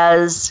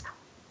as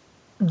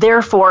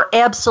therefore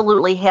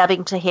absolutely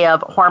having to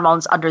have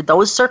hormones under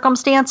those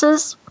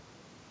circumstances?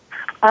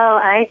 Oh,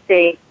 I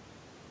see.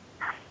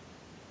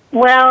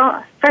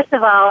 Well, first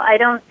of all, I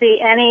don't see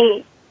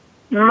any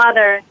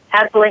mother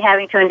absolutely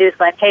having to induce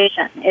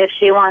lactation. If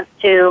she wants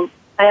to,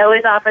 I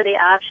always offer the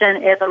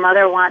option if a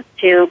mother wants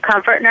to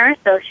comfort nurse,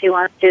 so she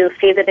wants to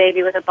feed the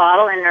baby with a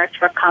bottle and nurse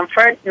for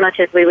comfort, much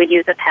as we would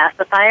use a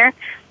pacifier,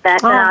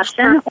 that's an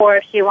option. Sure. Or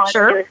if she wants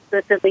to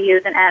exclusively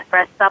use an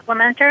at-breast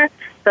supplementer,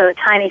 so a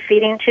tiny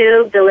feeding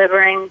tube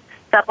delivering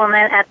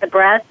supplement at the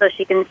breast so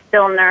she can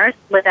still nurse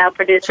without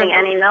producing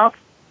any milk.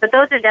 But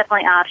those are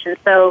definitely options,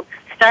 so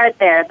start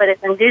there. But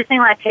if inducing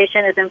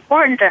lactation is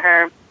important to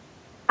her,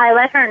 I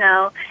let her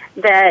know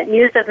that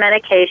use of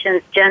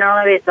medications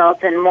generally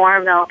results in more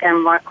milk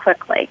and more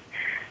quickly.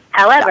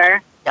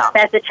 However,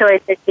 that's a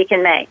choice that she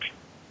can make.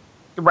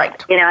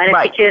 Right. And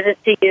if she chooses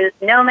to use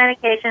no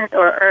medications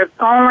or herbs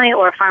only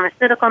or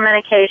pharmaceutical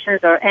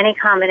medications or any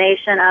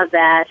combination of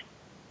that,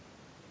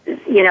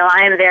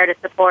 I am there to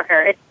support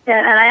her.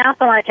 And I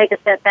also want to take a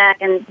step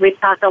back, and we've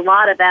talked a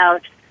lot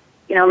about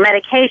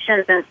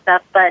medications and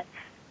stuff, but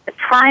the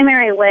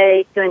primary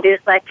way to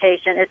induce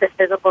lactation is the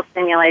physical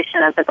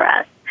stimulation of the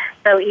breast.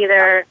 So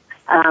either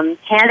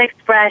hand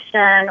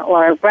expression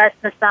or breast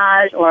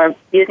massage or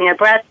using a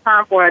breast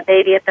pump or a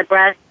baby at the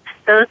breast,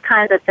 those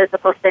kinds of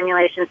physical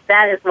stimulations,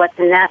 that is what's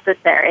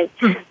necessary.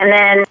 And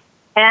then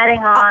adding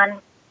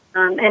on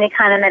any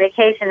kind of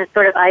medication is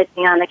sort of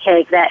icing on the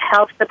cake. That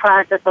helps the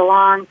process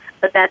along,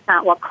 but that's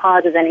not what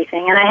causes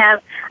anything. And I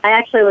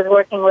actually was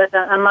working with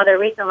a mother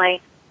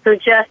recently who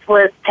just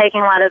was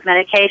taking a lot of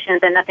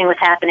medications and nothing was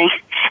happening,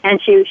 and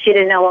she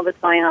didn't know what was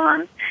going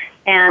on.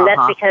 And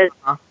that's because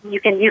you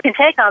can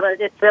take all those.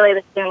 It's really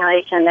the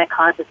stimulation that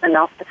causes the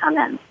milk to come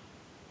in.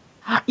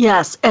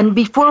 Yes, and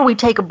before we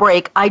take a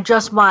break, I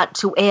just want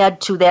to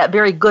add to that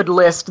very good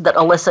list that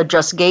Alyssa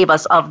just gave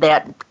us of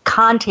that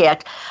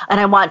contact, and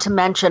I want to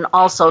mention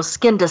also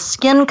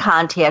skin-to-skin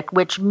contact,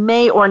 which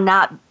may or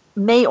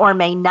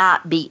may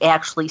not be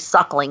actually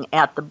suckling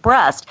at the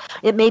breast.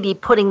 It may be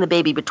putting the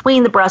baby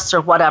between the breasts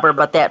or whatever,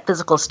 but that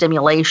physical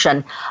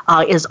stimulation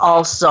is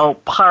also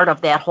part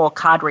of that whole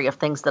cadre of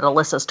things that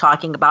Alyssa's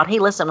talking about. Hey,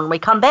 listen, when we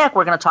come back,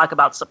 we're going to talk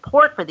about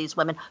support for these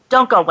women.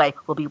 Don't go away.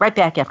 We'll be right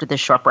back after this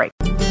short break.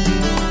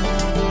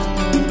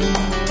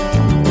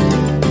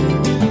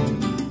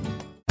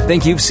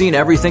 Think you've seen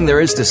everything there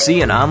is to see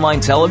in online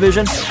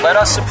television? Let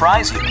us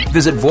surprise you.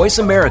 Visit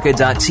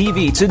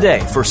voiceamerica.tv today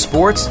for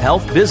sports,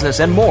 health, business,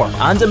 and more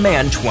on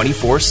demand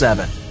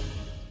 24/7.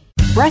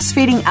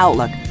 Breastfeeding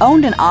Outlook,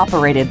 owned and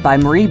operated by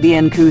Marie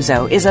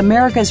Biancuzzo, is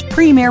America's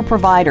premier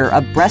provider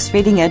of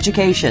breastfeeding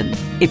education.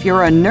 If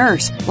you're a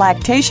nurse,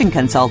 lactation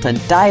consultant,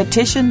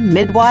 dietitian,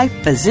 midwife,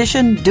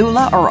 physician,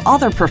 doula, or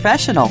other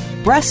professional,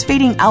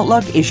 Breastfeeding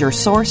Outlook is your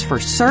source for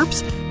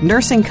CERPs,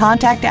 nursing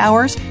contact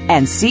hours,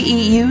 and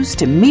CEUs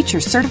to meet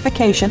your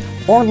certification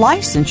or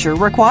licensure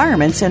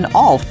requirements in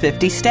all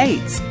 50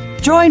 states.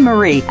 Join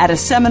Marie at a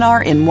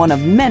seminar in one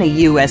of many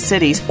U.S.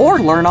 cities or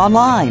learn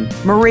online.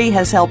 Marie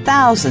has helped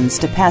thousands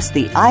to pass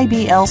the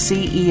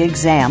IBLCE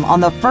exam on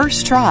the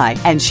first try,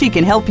 and she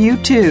can help you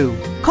too.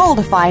 Call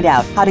to find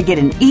out how to get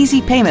an easy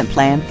payment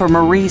plan for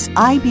Marie's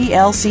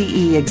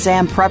IBLCE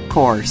exam prep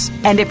course.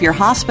 And if your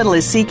hospital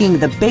is seeking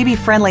the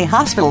baby-friendly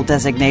hospital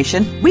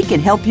designation, we can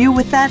help you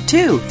with that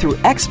too through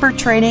expert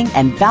training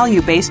and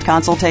value-based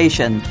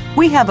consultation.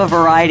 We have a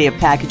variety of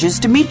packages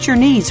to meet your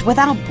needs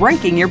without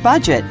breaking your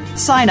budget.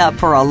 Sign up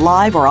for a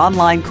live or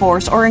online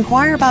course or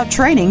inquire about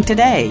training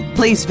today.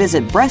 Please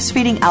visit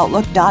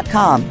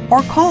breastfeedingoutlook.com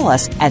or call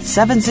us at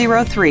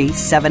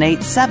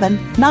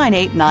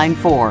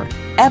 703-787-9894.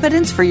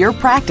 Evidence for your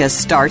practice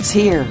starts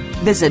here.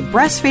 Visit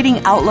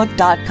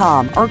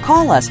breastfeedingoutlook.com or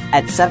call us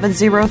at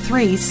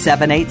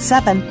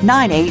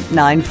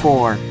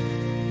 703-787-9894.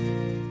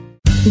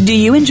 Do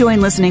you enjoy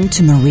listening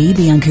to Marie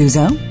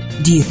Biancuzzo?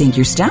 Do you think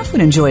your staff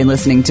would enjoy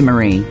listening to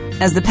Marie?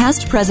 As the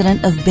past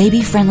president of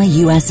Baby Friendly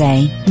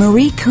USA,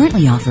 Marie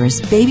currently offers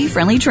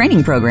baby-friendly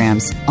training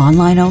programs,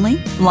 online only,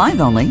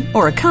 live only,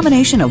 or a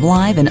combination of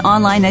live and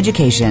online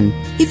education.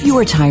 If you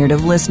are tired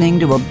of listening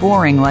to a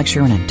boring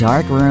lecture in a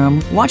dark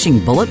room, watching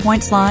bullet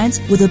point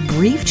slides with a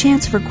brief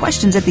chance for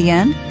questions at the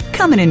end,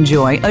 come and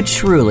enjoy a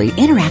truly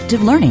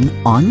interactive learning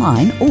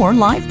online or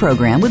live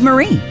program with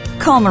Marie.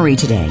 Call Marie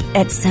today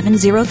at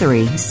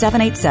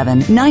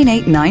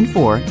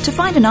 703-787-9894 to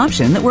find an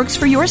option that works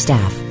for your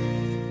staff.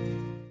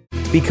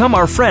 Become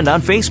our friend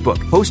on Facebook.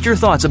 Post your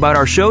thoughts about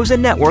our shows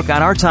and network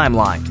on our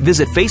timeline.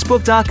 Visit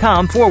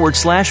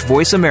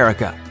facebook.com/Voice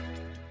America.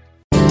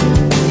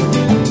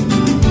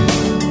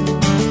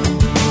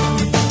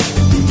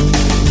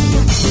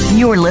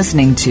 You're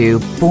listening to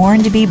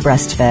Born to be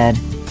Breastfed.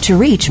 To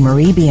reach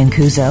Marie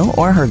Biancuzzo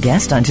or her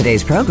guest on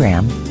today's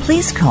program,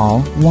 please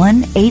call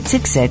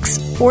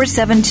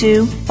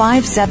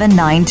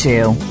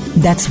 1-866-472-5792.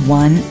 That's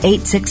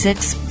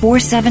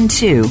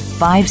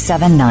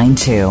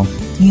 1-866-472-5792.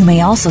 You may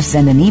also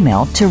send an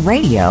email to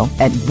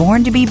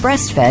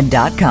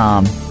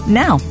radio@borntobebreastfed.com.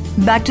 Now,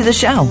 back to the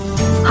show.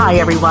 Hi,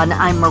 everyone.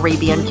 I'm Marie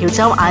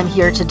Biancuzzo. I'm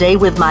here today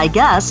with my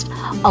guest,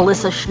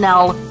 Alyssa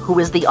Schnell, who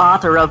is the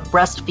author of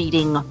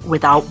Breastfeeding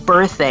Without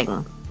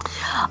Birthing.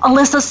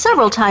 Alyssa,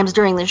 several times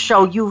during the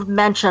show, you've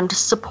mentioned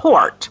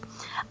support.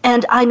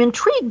 And I'm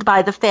intrigued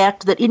by the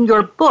fact that in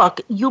your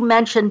book, you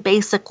mentioned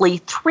basically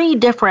three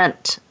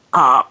different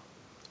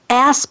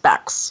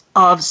aspects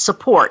of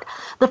support.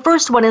 The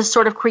first one is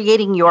sort of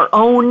creating your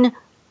own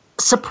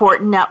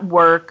support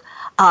network.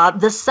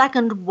 The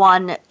second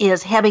one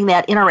is having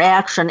that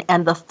interaction,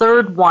 and the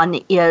third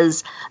one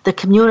is the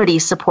community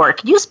support.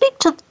 Can you speak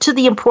to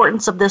the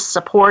importance of this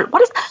support?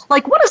 What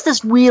does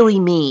this really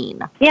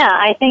mean? Yeah,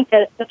 I think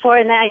that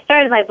support, and I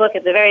started my book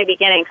at the very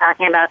beginning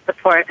talking about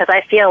support because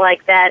I feel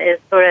like that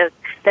is sort of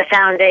the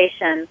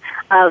foundation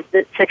of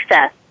the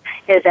success,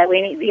 is that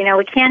we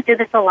can't do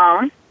this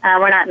alone.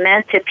 We're not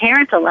meant to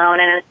parent alone,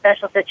 and in a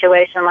special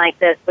situation like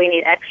this, we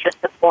need extra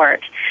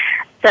support.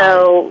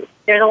 So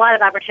there's a lot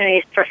of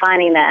opportunities for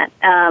finding that.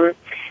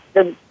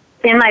 In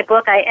my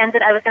book, I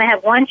was going to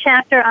have one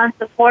chapter on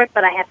support,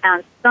 but I have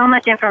found so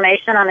much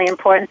information on the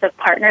importance of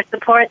partner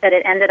support that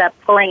it ended up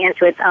pulling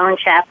into its own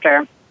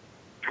chapter.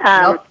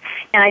 And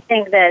I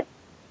think that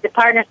the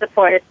partner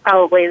support is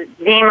probably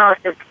the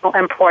most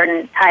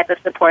important type of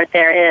support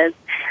there is.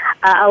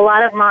 A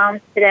lot of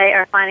moms today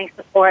are finding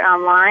support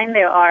online.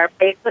 There are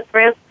Facebook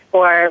groups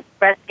for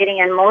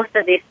breastfeeding and most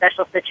of these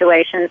special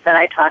situations that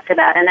I talked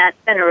about, and that's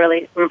been a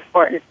really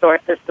important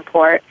source of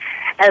support,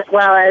 as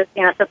well as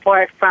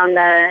support from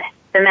the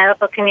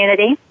medical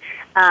community.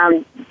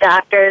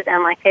 Doctors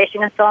and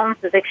lactation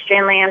consultants is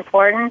extremely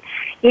important.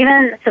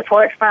 Even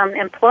support from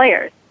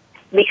employers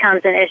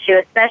becomes an issue,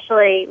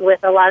 especially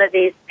with a lot of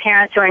these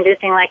parents who are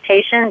inducing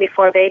lactation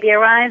before baby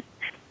arrives.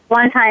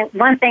 One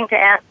thing to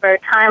ask for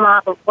time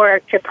off of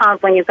work to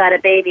pump when you've got a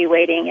baby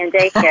waiting in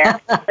daycare,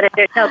 but if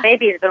there's no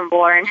baby's been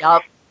born,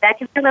 that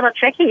can be a little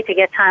tricky to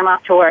get time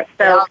off to work.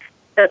 So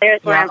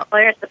there's where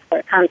employer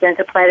support comes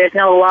into play. There's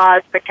no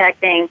laws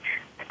protecting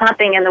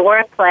pumping in the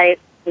workplace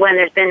when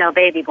there's been no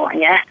baby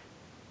born yet.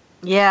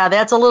 Yeah,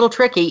 that's a little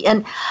tricky.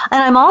 And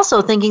I'm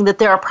also thinking that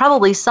there are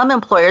probably some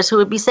employers who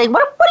would be saying,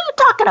 what are you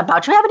talking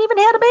about? You haven't even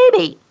had a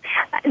baby.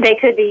 They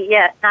could be,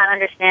 yes, not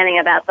understanding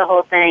about the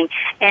whole thing.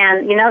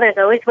 And, there's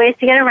always ways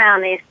to get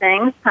around these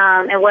things.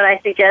 And what I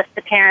suggest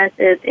to parents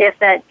is if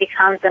that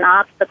becomes an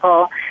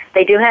obstacle,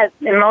 they do have,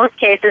 in most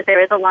cases, there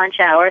is a lunch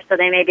hour, so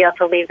they may be able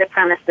to leave the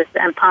premises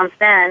and pump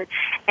then.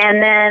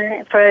 And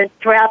then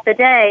throughout the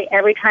day,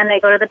 every time they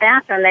go to the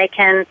bathroom, they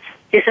can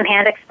do some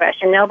hand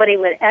expression. Nobody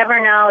would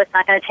ever know. It's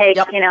not going to take,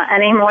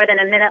 any more than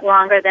a minute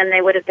longer than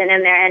they would have been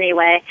in there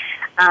anyway.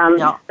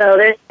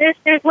 So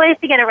there's ways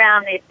to get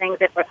around these things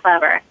if we're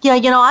clever. Yeah,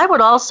 I would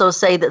also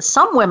say that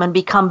some women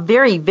become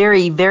very,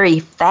 very, very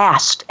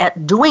fast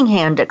at doing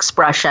hand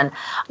expression.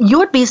 You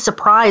would be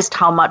surprised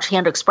how much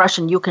hand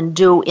expression you can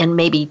do in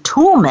maybe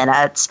 2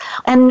 minutes,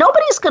 and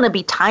nobody's going to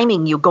be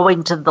timing you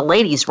going to the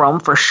ladies' room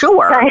for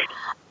sure. Right.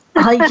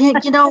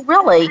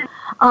 Really.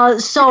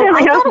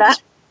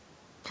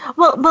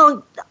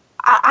 Well,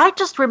 I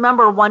just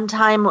remember one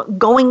time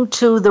going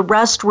to the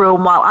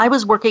restroom while I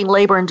was working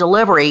labor and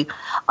delivery.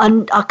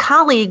 A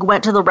colleague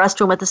went to the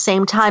restroom at the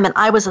same time, and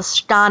I was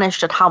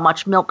astonished at how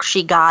much milk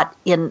she got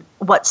in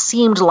what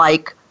seemed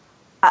like,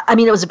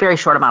 it was a very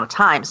short amount of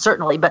time,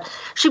 certainly, but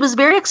she was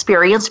very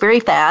experienced, very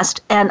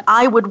fast, and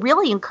I would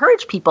really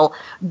encourage people,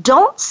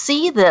 don't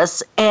see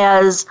this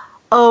as,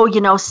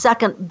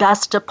 second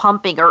best to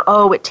pumping,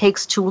 or, it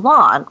takes too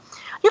long.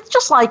 It's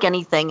just like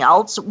anything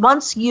else.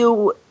 Once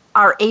you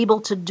are able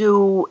to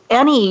do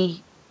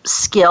any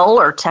skill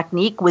or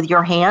technique with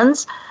your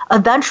hands,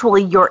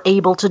 eventually you're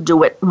able to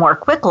do it more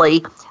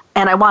quickly.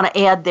 And I want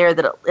to add there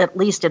that, at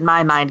least in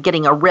my mind,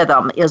 getting a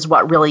rhythm is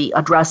what really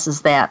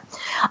addresses that.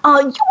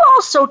 You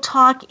also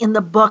talk in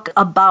the book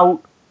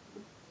about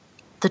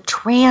the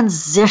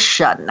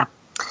transition.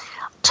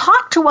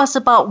 Talk to us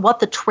about what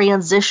the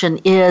transition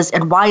is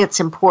and why it's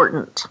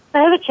important. I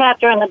have a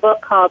chapter in the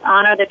book called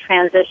Honor the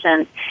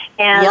Transition,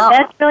 and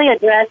that's really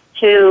addressed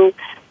to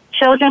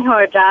children who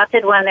are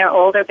adopted when they're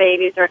older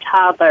babies or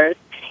toddlers.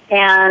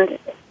 And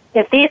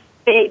if these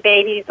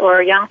babies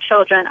or young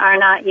children are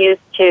not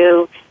used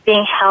to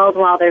being held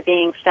while they're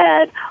being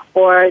fed,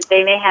 or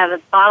they may have a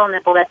bottle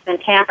nipple that's been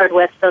tampered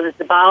with so that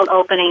the bottle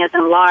opening is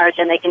enlarged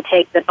and they can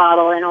take the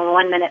bottle in a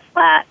 1 minute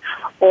flat,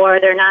 or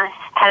they're not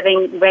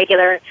having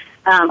regular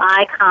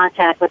eye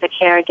contact with a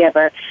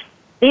caregiver,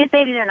 these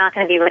babies are not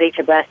going to be ready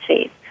to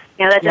breastfeed.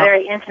 That's a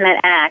very intimate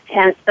act.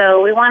 And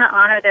so we want to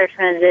honor their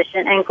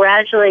transition and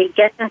gradually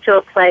get them to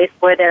a place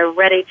where they're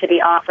ready to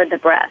be offered the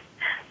breast.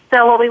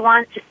 So what we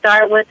want to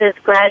start with is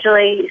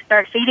gradually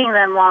start feeding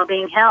them while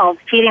being held,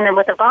 feeding them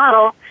with a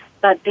bottle,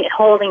 but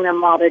holding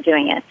them while they're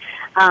doing it.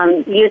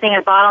 Using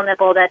a bottle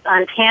nipple that's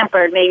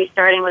untampered, maybe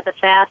starting with a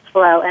fast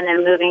flow and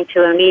then moving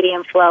to a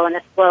medium flow and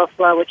a slow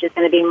flow, which is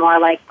going to be more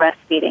like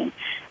breastfeeding.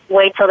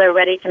 Wait till they're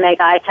ready to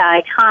make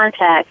eye-to-eye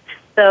contact.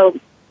 So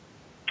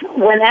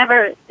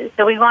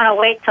we want to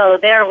wait till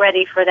they're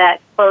ready for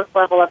that close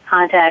level of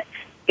contact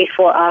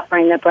before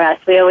offering the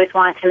breast. We always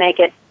want to make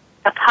it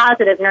a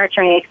positive,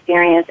 nurturing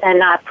experience and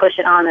not push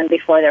it on them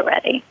before they're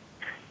ready.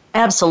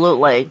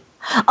 Absolutely.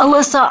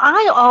 Alyssa,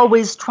 I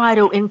always try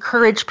to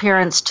encourage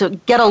parents to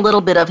get a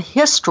little bit of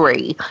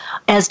history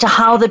as to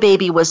how the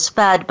baby was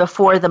fed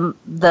before the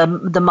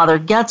mother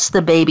gets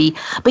the baby.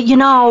 But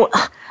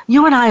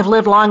you and I have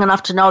lived long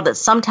enough to know that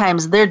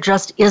sometimes there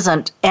just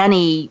isn't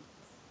any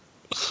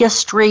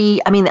history.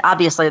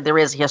 Obviously there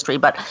is history,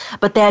 but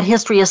that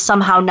history is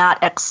somehow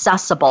not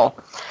accessible.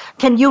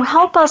 Can you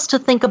help us to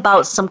think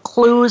about some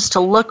clues to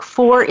look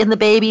for in the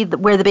baby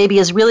where the baby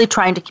is really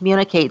trying to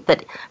communicate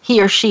that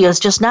he or she is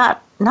just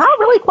not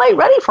really quite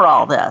ready for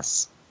all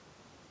this?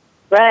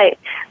 Right.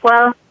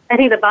 Well, I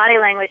think the body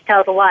language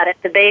tells a lot.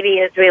 If the baby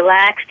is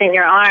relaxed in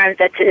your arms,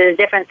 that's a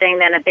different thing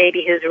than a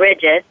baby who's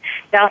rigid.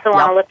 You also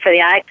want to look for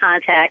the eye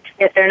contact.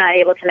 If they're not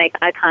able to make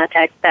eye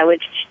contact, that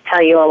would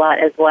tell you a lot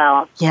as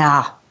well.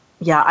 Yeah.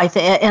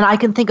 And I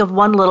can think of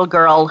one little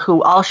girl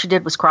who all she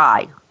did was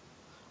cry.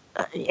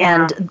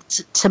 And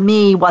to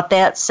me, what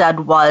that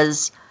said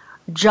was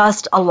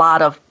just a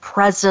lot of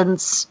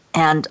presence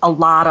and a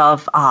lot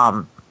of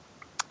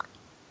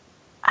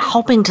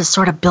helping to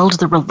sort of build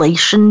the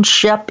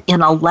relationship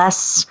in a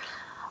less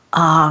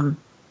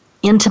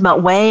intimate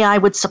way, I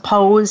would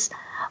suppose.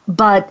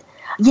 But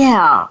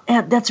yeah,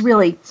 that's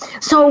really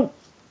so.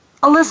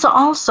 Alyssa,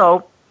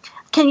 also,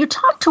 can you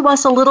talk to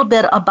us a little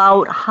bit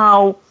about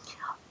how,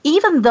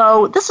 even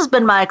though this has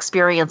been my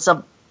experience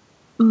of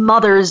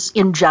mothers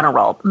in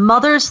general,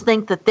 mothers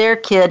think that their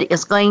kid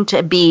is going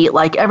to be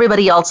like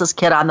everybody else's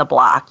kid on the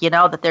block,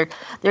 that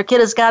their kid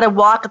has got to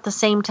walk at the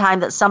same time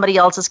that somebody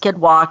else's kid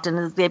walked,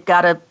 and they've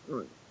got to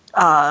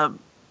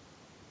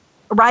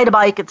ride a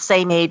bike at the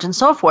same age and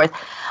so forth.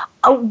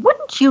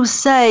 Wouldn't you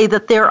say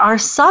that there are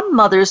some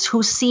mothers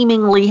who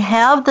seemingly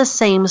have the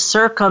same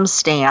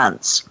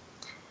circumstance?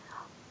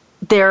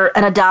 They're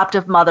an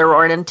adoptive mother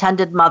or an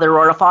intended mother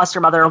or a foster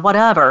mother or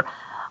whatever,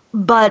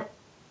 but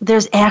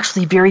there's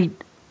actually very,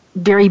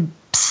 very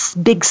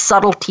big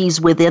subtleties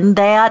within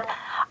that.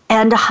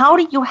 And how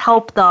do you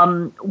help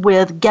them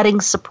with getting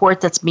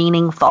support that's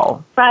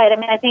meaningful? Right. I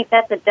mean, I think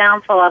that's the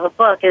downfall of a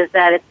book, is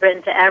that it's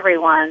written to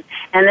everyone.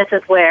 And this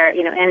is where,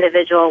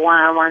 individual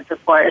one-on-one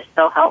support is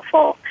so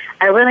helpful.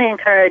 I really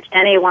encourage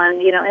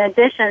anyone, in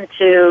addition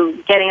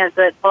to getting a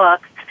good book,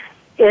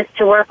 is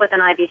to work with an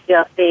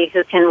IBCLC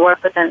who can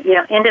work with them,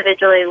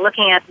 individually,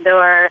 looking at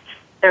their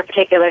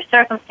particular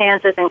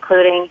circumstances,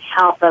 including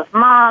health of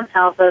mom,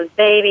 health of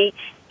baby,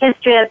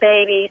 history of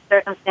baby,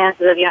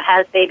 circumstances of,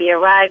 has baby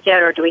arrived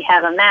yet, or do we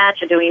have a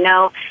match, or do we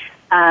know,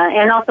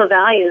 and also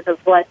values of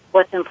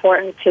what's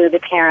important to the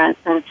parents,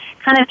 and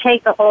kind of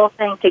take the whole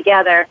thing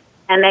together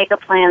and make a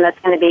plan that's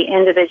going to be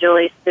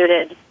individually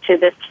suited to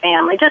this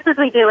family, just as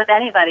we do with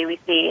anybody we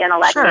see in a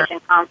lactation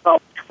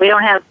consult. We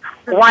don't have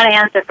one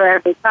answer for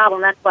every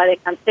problem. That's why they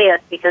come see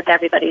us, because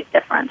everybody's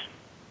different.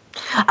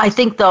 I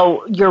think,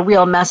 though, your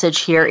real message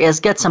here is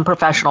get some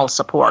professional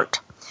support.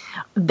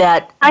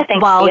 That I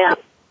think,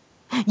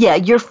 yeah,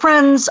 your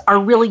friends are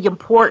really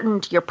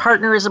important, your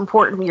partner is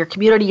important, your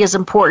community is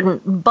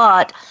important,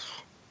 but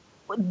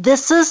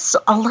this is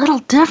a little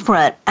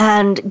different,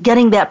 and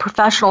getting that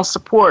professional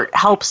support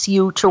helps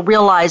you to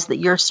realize that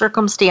your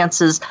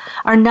circumstances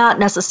are not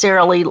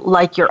necessarily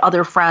like your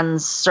other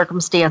friends'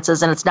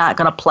 circumstances, and it's not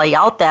going to play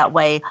out that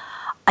way.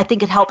 I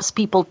think it helps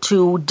people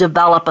to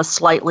develop a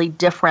slightly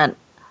different,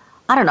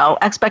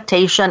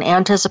 expectation,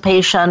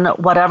 anticipation,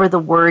 whatever the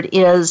word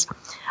is.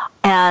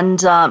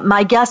 And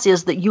my guess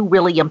is that you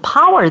really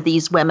empower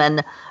these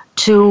women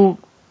to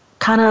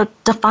kind of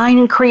define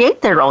and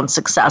create their own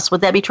success.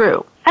 Would that be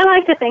true? I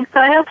like to think so.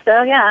 I hope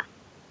so, yeah.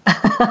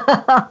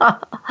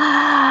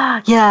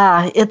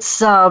 Yeah,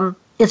 it's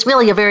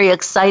really a very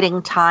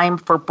exciting time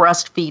for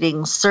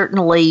breastfeeding.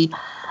 Certainly,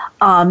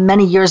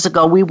 many years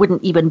ago, we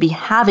wouldn't even be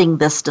having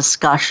this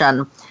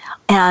discussion.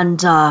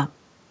 And I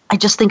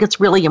just think it's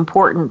really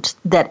important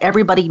that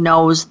everybody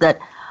knows that,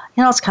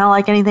 it's kind of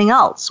like anything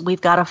else.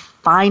 We've got to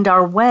find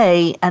our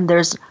way, and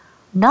there's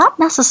not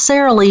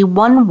necessarily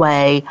one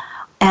way,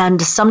 and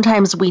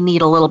sometimes we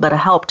need a little bit of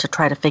help to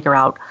try to figure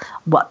out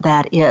what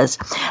that is.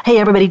 Hey,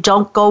 everybody,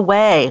 don't go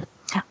away.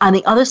 On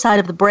the other side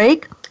of the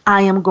break,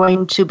 I am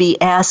going to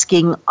be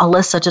asking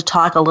Alyssa to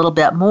talk a little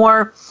bit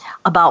more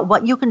about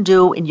what you can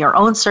do in your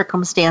own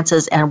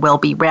circumstances, and we'll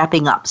be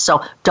wrapping up.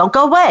 So don't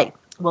go away.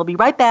 We'll be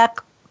right back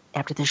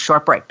after this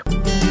short break.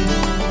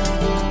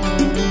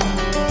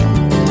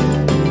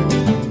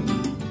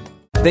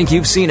 Think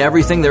you've seen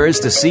everything there is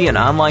to see in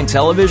online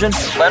television?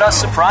 Let us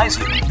surprise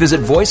you.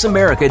 Visit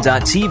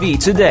voiceamerica.tv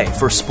today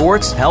for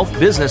sports, health,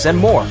 business, and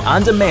more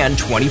on demand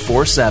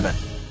 24/7.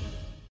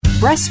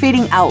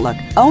 Breastfeeding Outlook,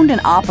 owned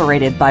and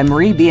operated by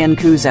Marie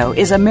Biancuzzo,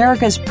 is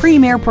America's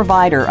premier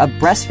provider of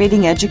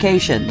breastfeeding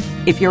education.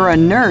 If you're a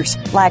nurse,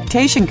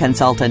 lactation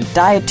consultant,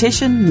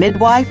 dietitian,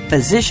 midwife,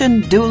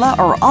 physician, doula,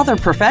 or other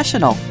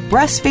professional,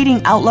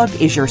 Breastfeeding Outlook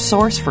is your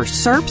source for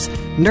CERPs,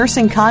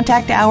 nursing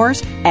contact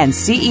hours, and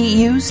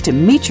CEUs to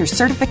meet your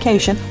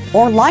certification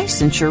or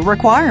licensure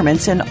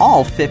requirements in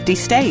all 50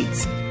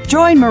 states.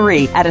 Join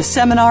Marie at a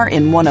seminar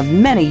in one of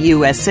many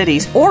U.S.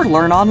 cities or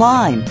learn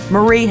online.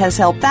 Marie has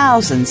helped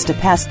thousands to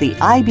pass the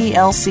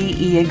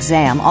IBLCE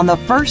exam on the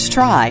first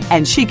try,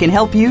 and she can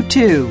help you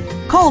too.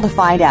 Call to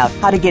find out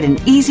how to get an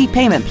easy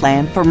payment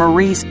plan for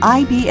Marie's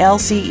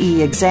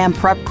IBLCE exam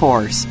prep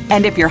course.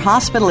 And if your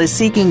hospital is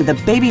seeking the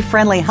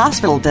baby-friendly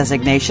hospital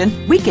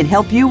designation, we can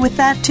help you with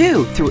that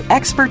too through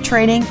expert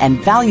training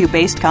and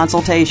value-based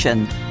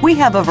consultation. We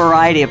have a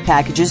variety of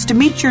packages to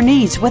meet your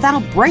needs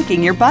without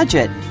breaking your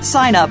budget.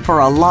 Sign up for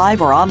a live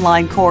or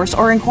online course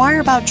or inquire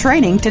about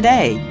training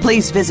today.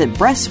 Please visit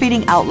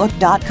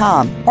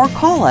breastfeedingoutlook.com or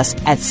call us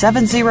at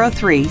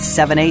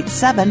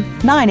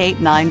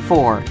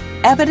 703-787-9894.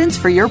 Evidence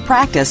for your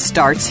practice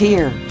starts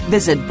here.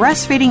 Visit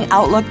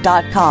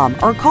breastfeedingoutlook.com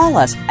or call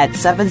us at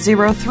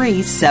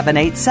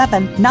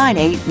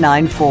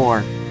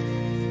 703-787-9894.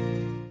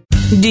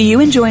 Do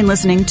you enjoy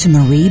listening to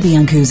Marie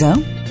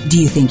Biancuzzo? Do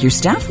you think your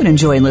staff would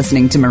enjoy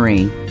listening to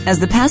Marie? As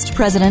the past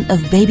president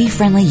of Baby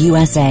Friendly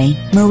USA,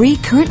 Marie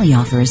currently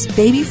offers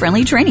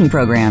baby-friendly training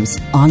programs,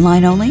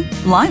 online only,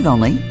 live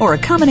only, or a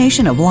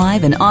combination of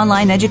live and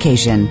online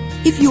education.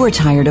 If you are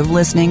tired of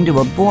listening to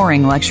a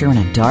boring lecture in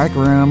a dark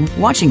room,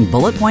 watching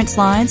bullet point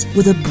slides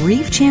with a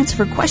brief chance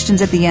for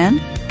questions at the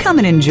end, Come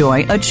and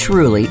enjoy a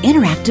truly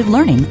interactive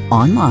learning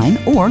online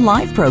or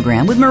live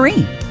program with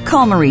Marie.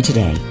 Call Marie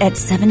today at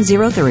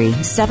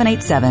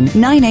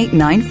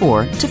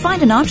 703-787-9894 to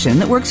find an option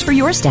that works for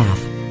your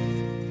staff.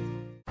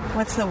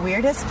 What's the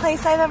weirdest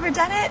place I've ever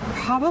done it?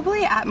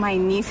 Probably at my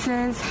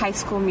niece's high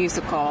school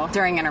musical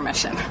during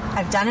intermission.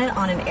 I've done it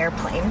on an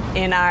airplane.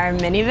 In our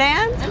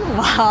minivan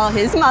while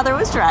his mother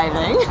was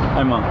driving.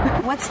 Hi,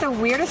 Mom. What's the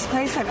weirdest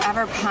place I've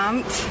ever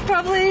pumped?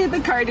 Probably the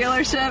car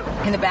dealership.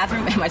 In the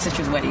bathroom at my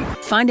sister's wedding.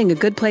 Finding a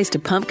good place to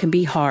pump can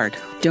be hard.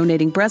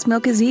 Donating breast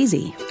milk is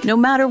easy. No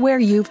matter where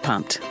you've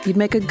pumped, you'd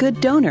make a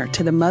good donor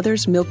to the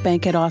Mother's Milk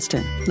Bank at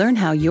Austin. Learn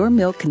how your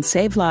milk can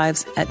save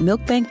lives at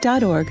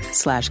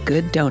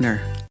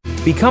milkbank.org/gooddonor.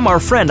 Become our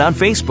friend on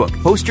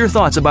Facebook. Post your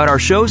thoughts about our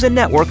shows and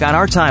network on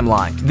our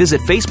timeline. Visit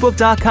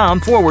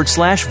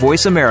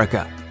facebook.com/Voice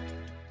America.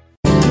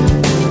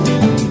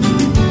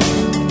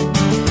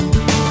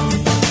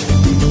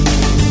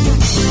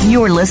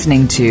 You're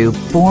listening to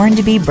Born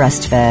to be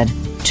Breastfed.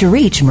 To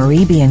reach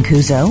Marie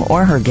Biancuzzo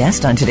or her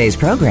guest on today's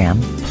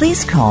program,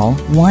 please call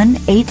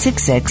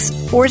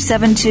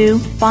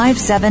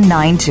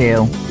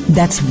 1-866-472-5792.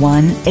 That's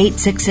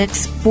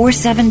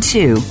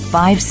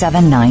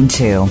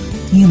 1-866-472-5792.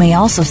 You may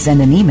also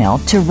send an email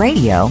to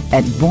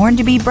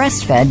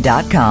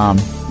radio@borntobebreastfed.com.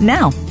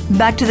 Now,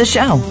 back to the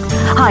show.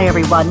 Hi,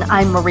 everyone.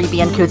 I'm Marie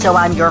Biancuzzo.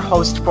 I'm your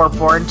host for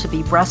Born to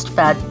be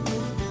Breastfed.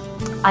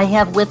 I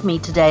have with me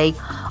today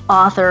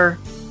author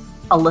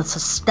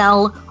Alyssa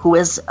Schnell, who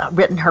has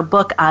written her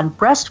book on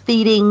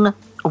breastfeeding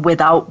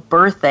without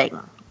birthing.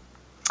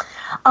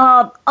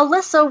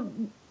 Alyssa,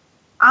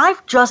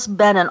 I've just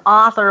been an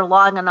author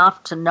long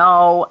enough to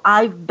know,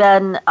 I've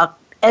been an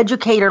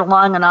educator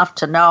long enough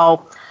to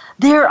know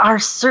there are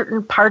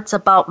certain parts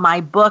about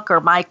my book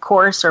or my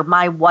course or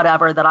my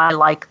whatever that I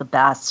like the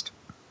best.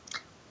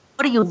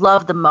 What do you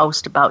love the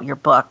most about your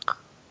book?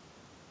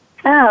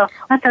 Oh,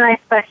 that's a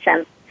nice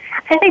question.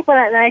 I think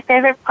my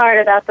favorite part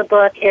about the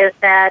book is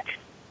that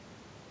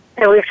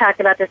we've talked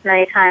about this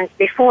many times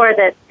before,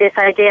 that this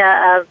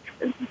idea of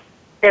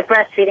that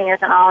breastfeeding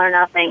isn't all or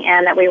nothing,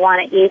 and that we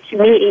want to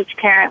meet each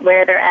parent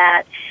where they're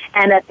at,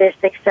 and that there's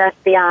success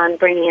beyond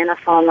bringing in a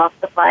full milk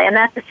supply. And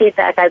that's the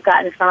feedback I've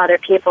gotten from other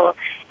people,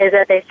 is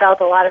that they felt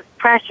a lot of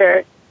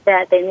pressure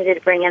that they needed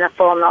to bring in a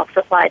full milk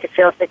supply to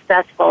feel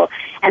successful,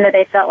 and that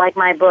they felt like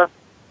my book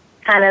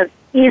kind of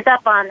eased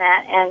up on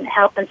that and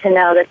helped them to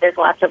know that there's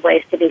lots of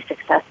ways to be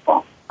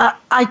successful.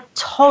 I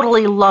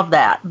totally love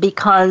that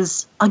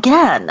because,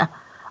 again,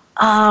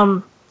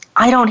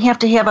 I don't have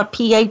to have a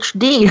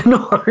PhD in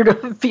order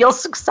to feel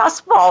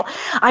successful.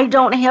 I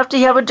don't have to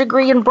have a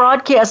degree in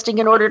broadcasting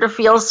in order to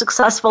feel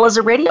successful as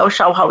a radio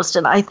show host.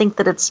 And I think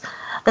that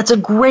that's a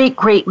great,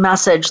 great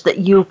message that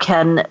you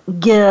can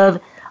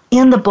give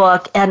in the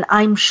book. And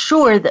I'm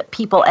sure that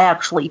people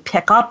actually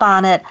pick up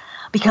on it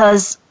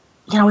because,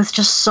 you know, it's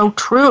just so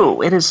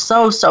true. It is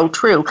so, so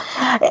true.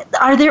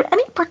 Are there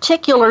any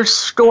particular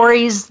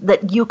stories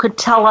that you could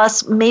tell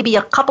us, maybe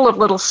a couple of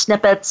little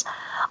snippets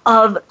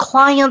of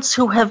clients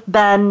who have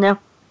been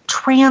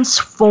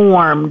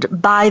transformed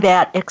by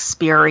that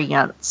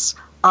experience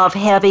of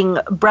having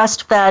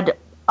breastfed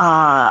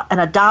an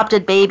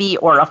adopted baby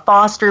or a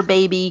foster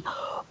baby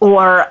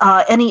or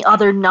any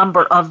other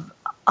number of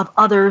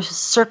other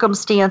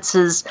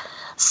circumstances?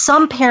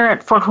 Some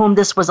parent for whom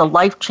this was a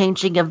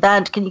life-changing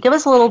event. Can you give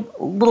us a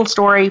little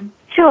story?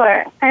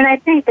 Sure. And I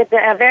think that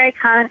a very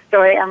common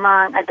story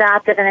among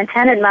adopted and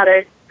intended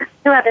mothers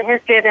who have a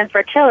history of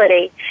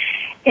infertility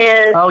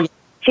is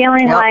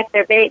feeling like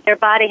their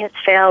body has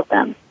failed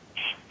them.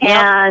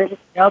 And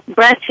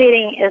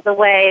breastfeeding is a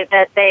way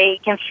that they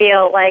can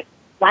feel like,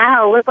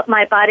 wow, look what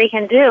my body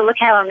can do. Look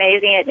how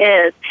amazing it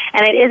is.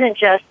 And it isn't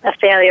just a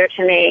failure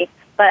to me,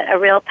 but a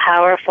real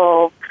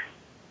powerful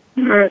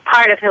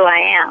part of who I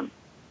am.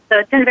 So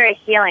it's been very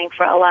healing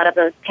for a lot of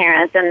those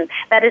parents. And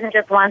that isn't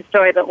just one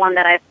story, but one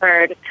that I've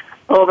heard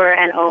over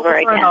and over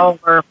again. And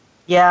over.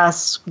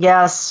 Yes,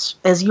 yes.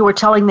 As you were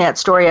telling that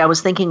story, I was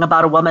thinking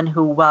about a woman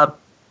who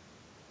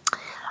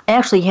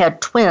actually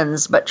had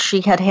twins, but she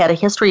had had a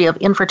history of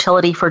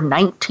infertility for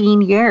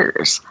 19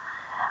 years.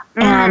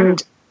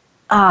 And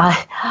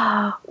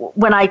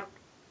when I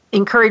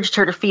encouraged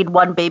her to feed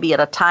one baby at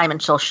a time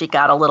until she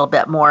got a little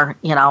bit more,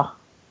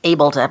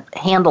 able to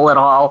handle it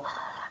all,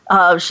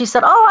 she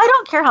said, "Oh, I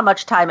don't care how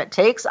much time it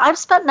takes. I've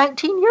spent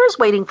 19 years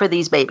waiting for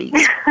these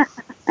babies."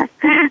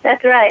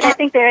 That's right. I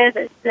think there is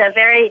a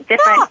very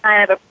different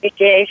kind of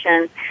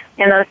appreciation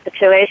in those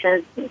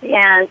situations.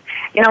 And,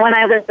 when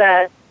I was,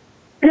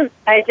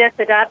 I just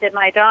adopted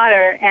my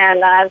daughter,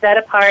 and I was at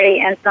a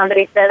party, and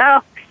somebody said,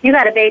 "Oh, you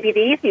got a baby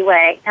the easy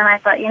way." And I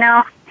thought,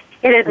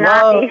 it is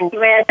not the easy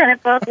way. I've done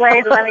it both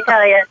ways, let me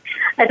tell you.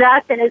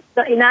 Adoption is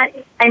not,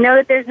 I know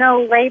that there's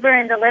no labor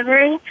and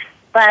delivery,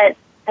 but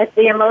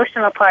the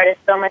emotional part is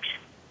so much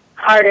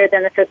harder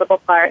than the physical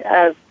part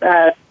of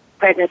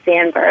pregnancy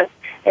and birth.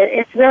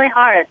 It's really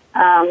hard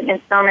in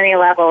so many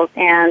levels.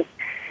 And,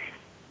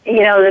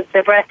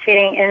 the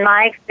breastfeeding, in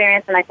my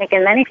experience, and I think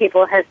in many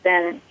people, has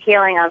been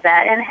healing of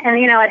that. And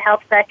it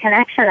helps that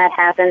connection that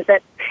happens,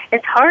 that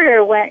it's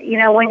harder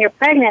when you're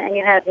pregnant and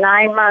you have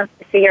 9 months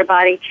to see your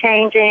body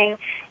changing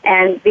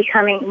and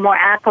becoming more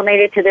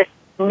acclimated to this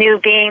new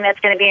being that's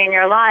going to be in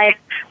your life.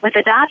 With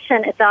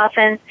adoption, it's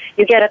often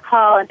you get a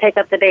call and pick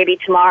up the baby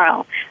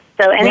tomorrow.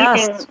 So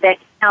anything that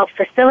can help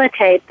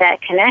facilitate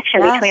that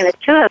connection between the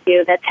two of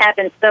you that's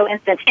happened so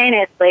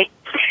instantaneously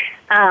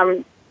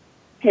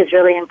is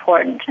really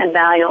important and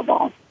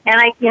valuable. And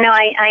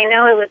I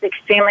know it was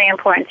extremely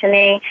important to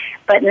me,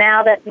 but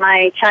now that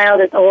my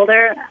child is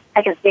older,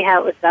 I can see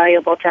how it was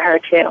valuable to her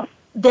too.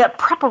 That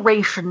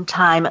preparation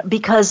time,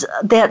 because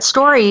that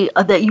story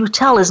that you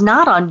tell is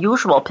not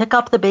unusual. Pick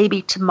up the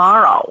baby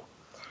tomorrow.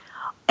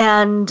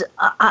 And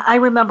I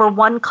remember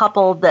one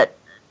couple that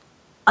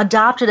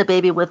adopted a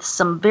baby with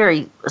some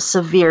very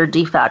severe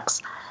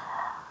defects.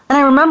 And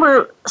I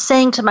remember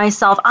saying to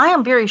myself, I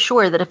am very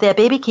sure that if that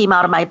baby came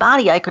out of my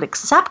body, I could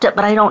accept it,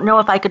 but I don't know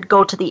if I could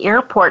go to the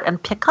airport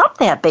and pick up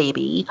that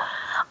baby.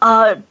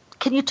 Can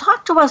you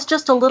talk to us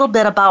just a little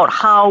bit about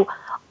how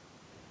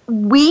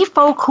we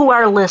folk who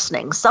are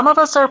listening, some of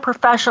us are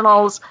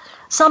professionals,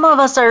 some of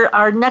us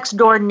are next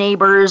door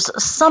neighbors,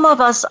 some of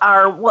us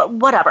are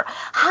whatever.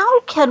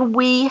 How can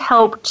we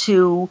help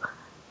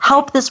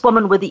this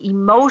woman with the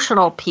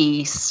emotional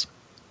piece,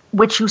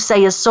 which you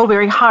say is so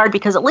very hard?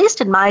 Because at least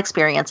in my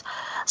experience,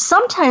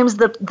 sometimes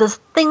the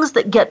things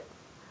that get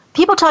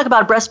people talk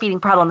about a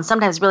breastfeeding problem, and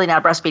sometimes it's really not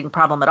a breastfeeding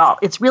problem at all.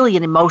 It's really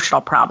an emotional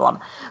problem.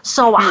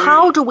 So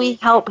how do we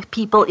help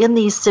people in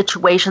these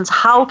situations?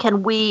 How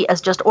can we,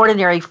 as just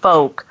ordinary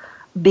folk,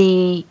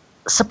 be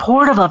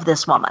supportive of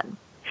this woman?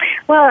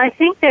 Well, I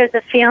think there's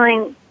a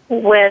feeling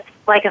with,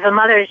 like, if a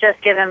mother has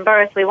just given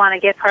birth, we want to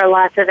give her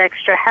lots of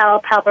extra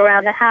help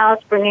around the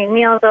house, bringing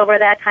meals over,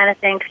 that kind of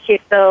thing, because she's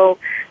so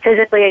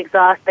physically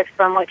exhausted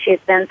from what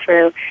she's been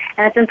through.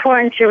 And it's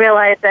important to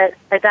realize that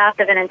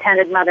adoptive and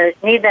intended mothers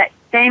need that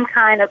same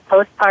kind of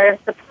postpartum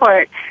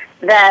support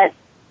that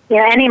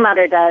any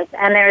mother does.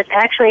 And there's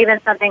actually even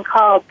something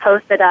called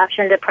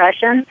post-adoption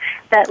depression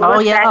that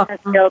looks and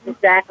feels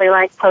exactly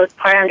like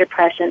postpartum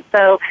depression.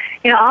 So,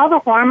 all the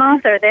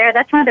hormones are there.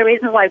 That's one of the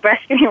reasons why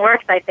breastfeeding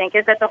works, I think,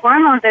 is that the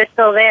hormones are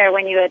still there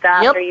when you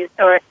adopt or use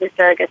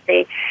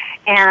surrogacy.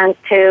 And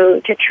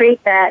to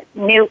treat those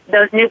new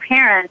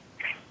parents,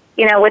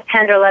 with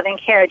tender, loving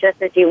care,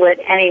 just as you would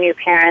any new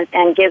parent,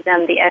 and give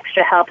them the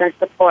extra help and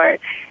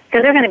support.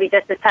 Because they're going to be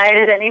just as tired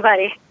as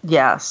anybody.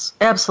 Yes,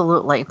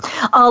 absolutely.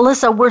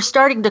 Alyssa, we're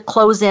starting to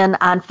close in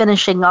on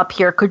finishing up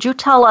here. Could you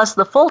tell us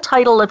the full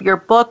title of your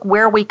book,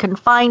 where we can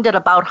find it,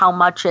 about how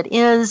much it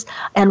is,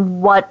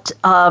 and what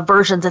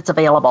versions it's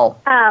available?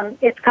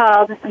 It's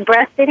called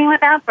Breastfeeding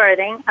Without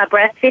Birthing, a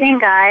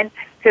breastfeeding guide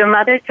to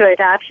mothers through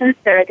adoption,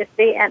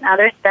 surrogacy, and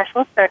other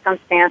special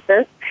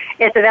circumstances.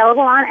 It's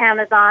available on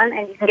Amazon,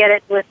 and you can get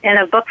it in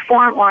a book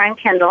form or in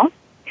Kindle.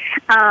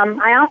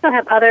 I also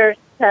have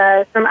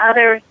some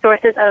other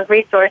sources of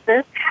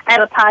resources. I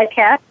have a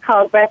podcast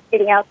called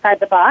Breastfeeding Outside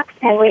the Box,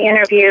 and we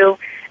interview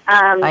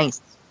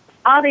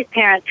all these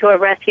parents who are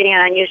breastfeeding in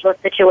unusual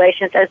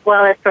situations, as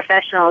well as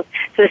professionals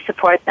who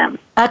support them.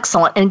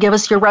 Excellent. And give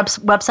us your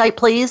website,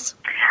 please.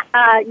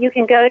 You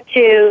can go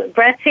to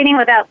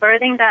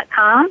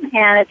breastfeedingwithoutbirthing.com,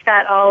 and it's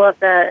got all of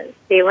the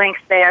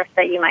links there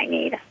that you might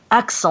need.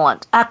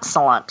 Excellent,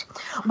 excellent.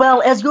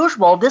 Well, as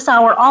usual, this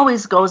hour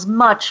always goes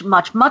much,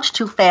 much, much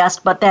too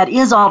fast, but that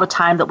is all the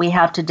time that we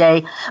have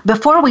today.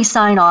 Before we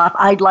sign off,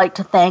 I'd like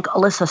to thank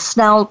Alyssa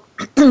Schnell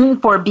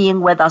for being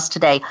with us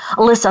today.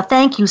 Alyssa,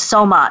 thank you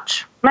so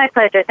much. My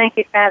pleasure. Thank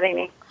you for having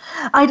me.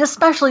 I'd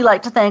especially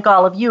like to thank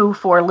all of you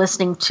for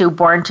listening to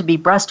Born to be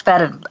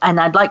Breastfed, and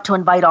I'd like to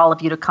invite all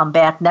of you to come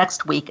back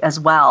next week as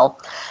well.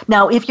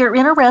 Now, if you're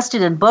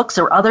interested in books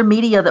or other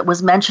media that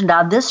was mentioned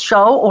on this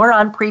show or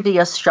on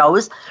previous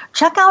shows,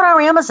 check out our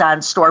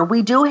Amazon store.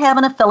 We do have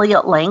an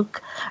affiliate link.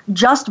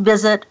 Just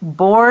visit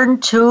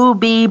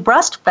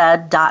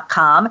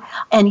borntobebreastfed.com,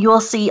 and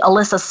you'll see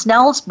Alyssa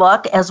Schnell's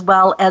book, as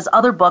well as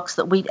other books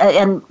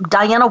and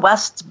Diana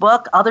West's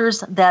book,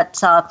 others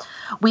that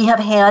we have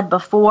had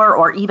before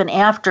or even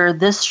after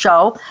this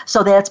show.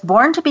 So that's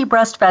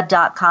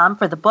borntobebreastfed.com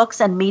for the books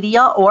and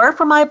media, or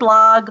for my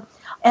blog,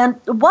 and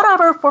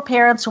whatever for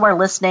parents who are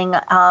listening.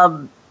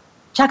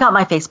 Check out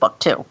my Facebook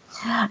too.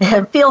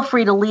 And feel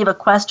free to leave a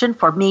question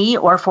for me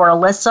or for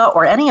Alyssa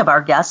or any of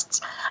our guests.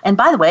 And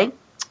by the way,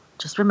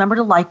 just remember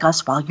to like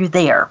us while you're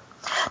there.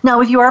 Now,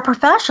 if you are a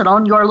professional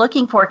and you're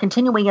looking for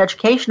continuing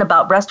education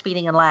about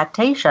breastfeeding and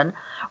lactation,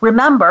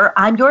 remember,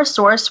 I'm your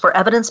source for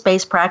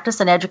evidence-based practice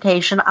and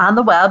education on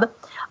the web.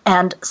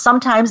 And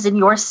sometimes in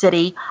your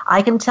city,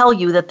 I can tell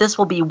you that this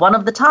will be one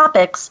of the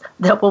topics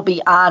that will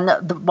be on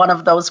one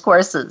of those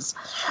courses.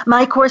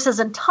 My courses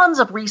and tons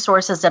of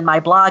resources in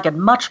my blog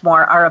and much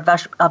more are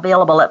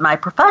available at my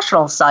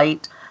professional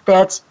site.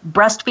 That's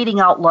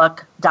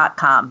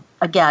breastfeedingoutlook.com.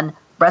 Again,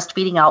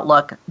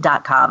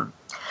 breastfeedingoutlook.com.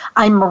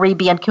 I'm Marie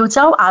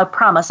Biancuzzo. I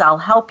promise I'll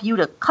help you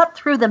to cut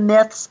through the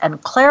myths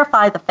and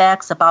clarify the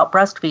facts about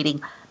breastfeeding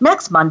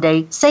next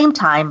Monday, same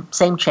time,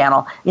 same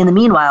channel. In the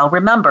meanwhile,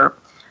 remember,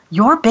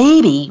 your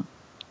baby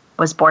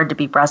was born to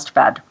be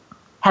breastfed.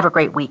 Have a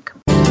great week.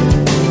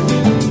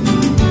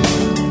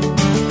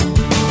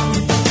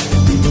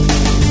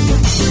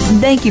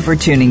 Thank you for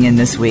tuning in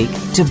this week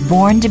to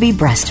Born to be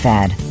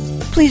Breastfed.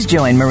 Please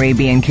join Marie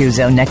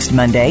Biancuzzo next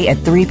Monday at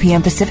 3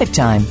 p.m. Pacific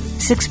Time,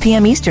 6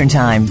 p.m. Eastern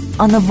Time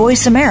on the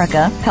Voice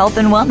America Health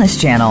and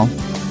Wellness Channel.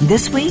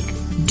 This week,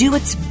 do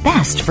what's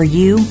best for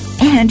you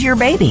and your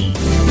baby.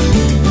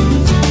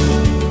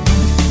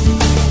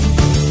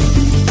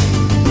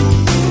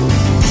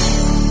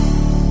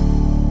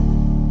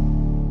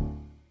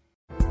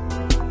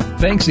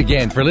 Thanks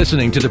again for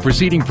listening to the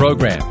preceding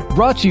program,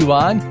 brought to you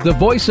on the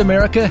Voice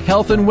America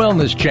Health and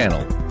Wellness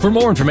Channel. For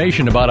more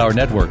information about our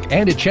network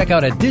and to check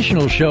out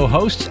additional show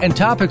hosts and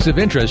topics of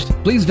interest,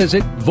 please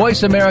visit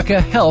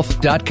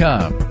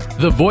voiceamericahealth.com.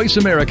 The Voice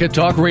America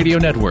Talk Radio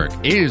Network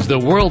is the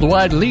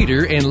worldwide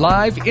leader in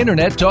live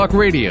Internet talk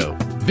radio.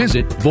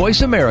 Visit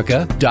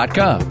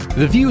voiceamerica.com.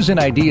 The views and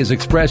ideas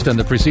expressed on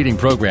the preceding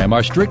program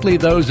are strictly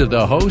those of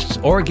the hosts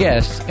or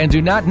guests and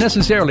do not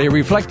necessarily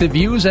reflect the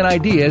views and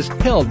ideas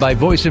held by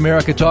Voice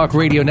America Talk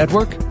Radio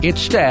Network,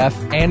 its staff,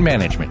 and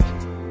management.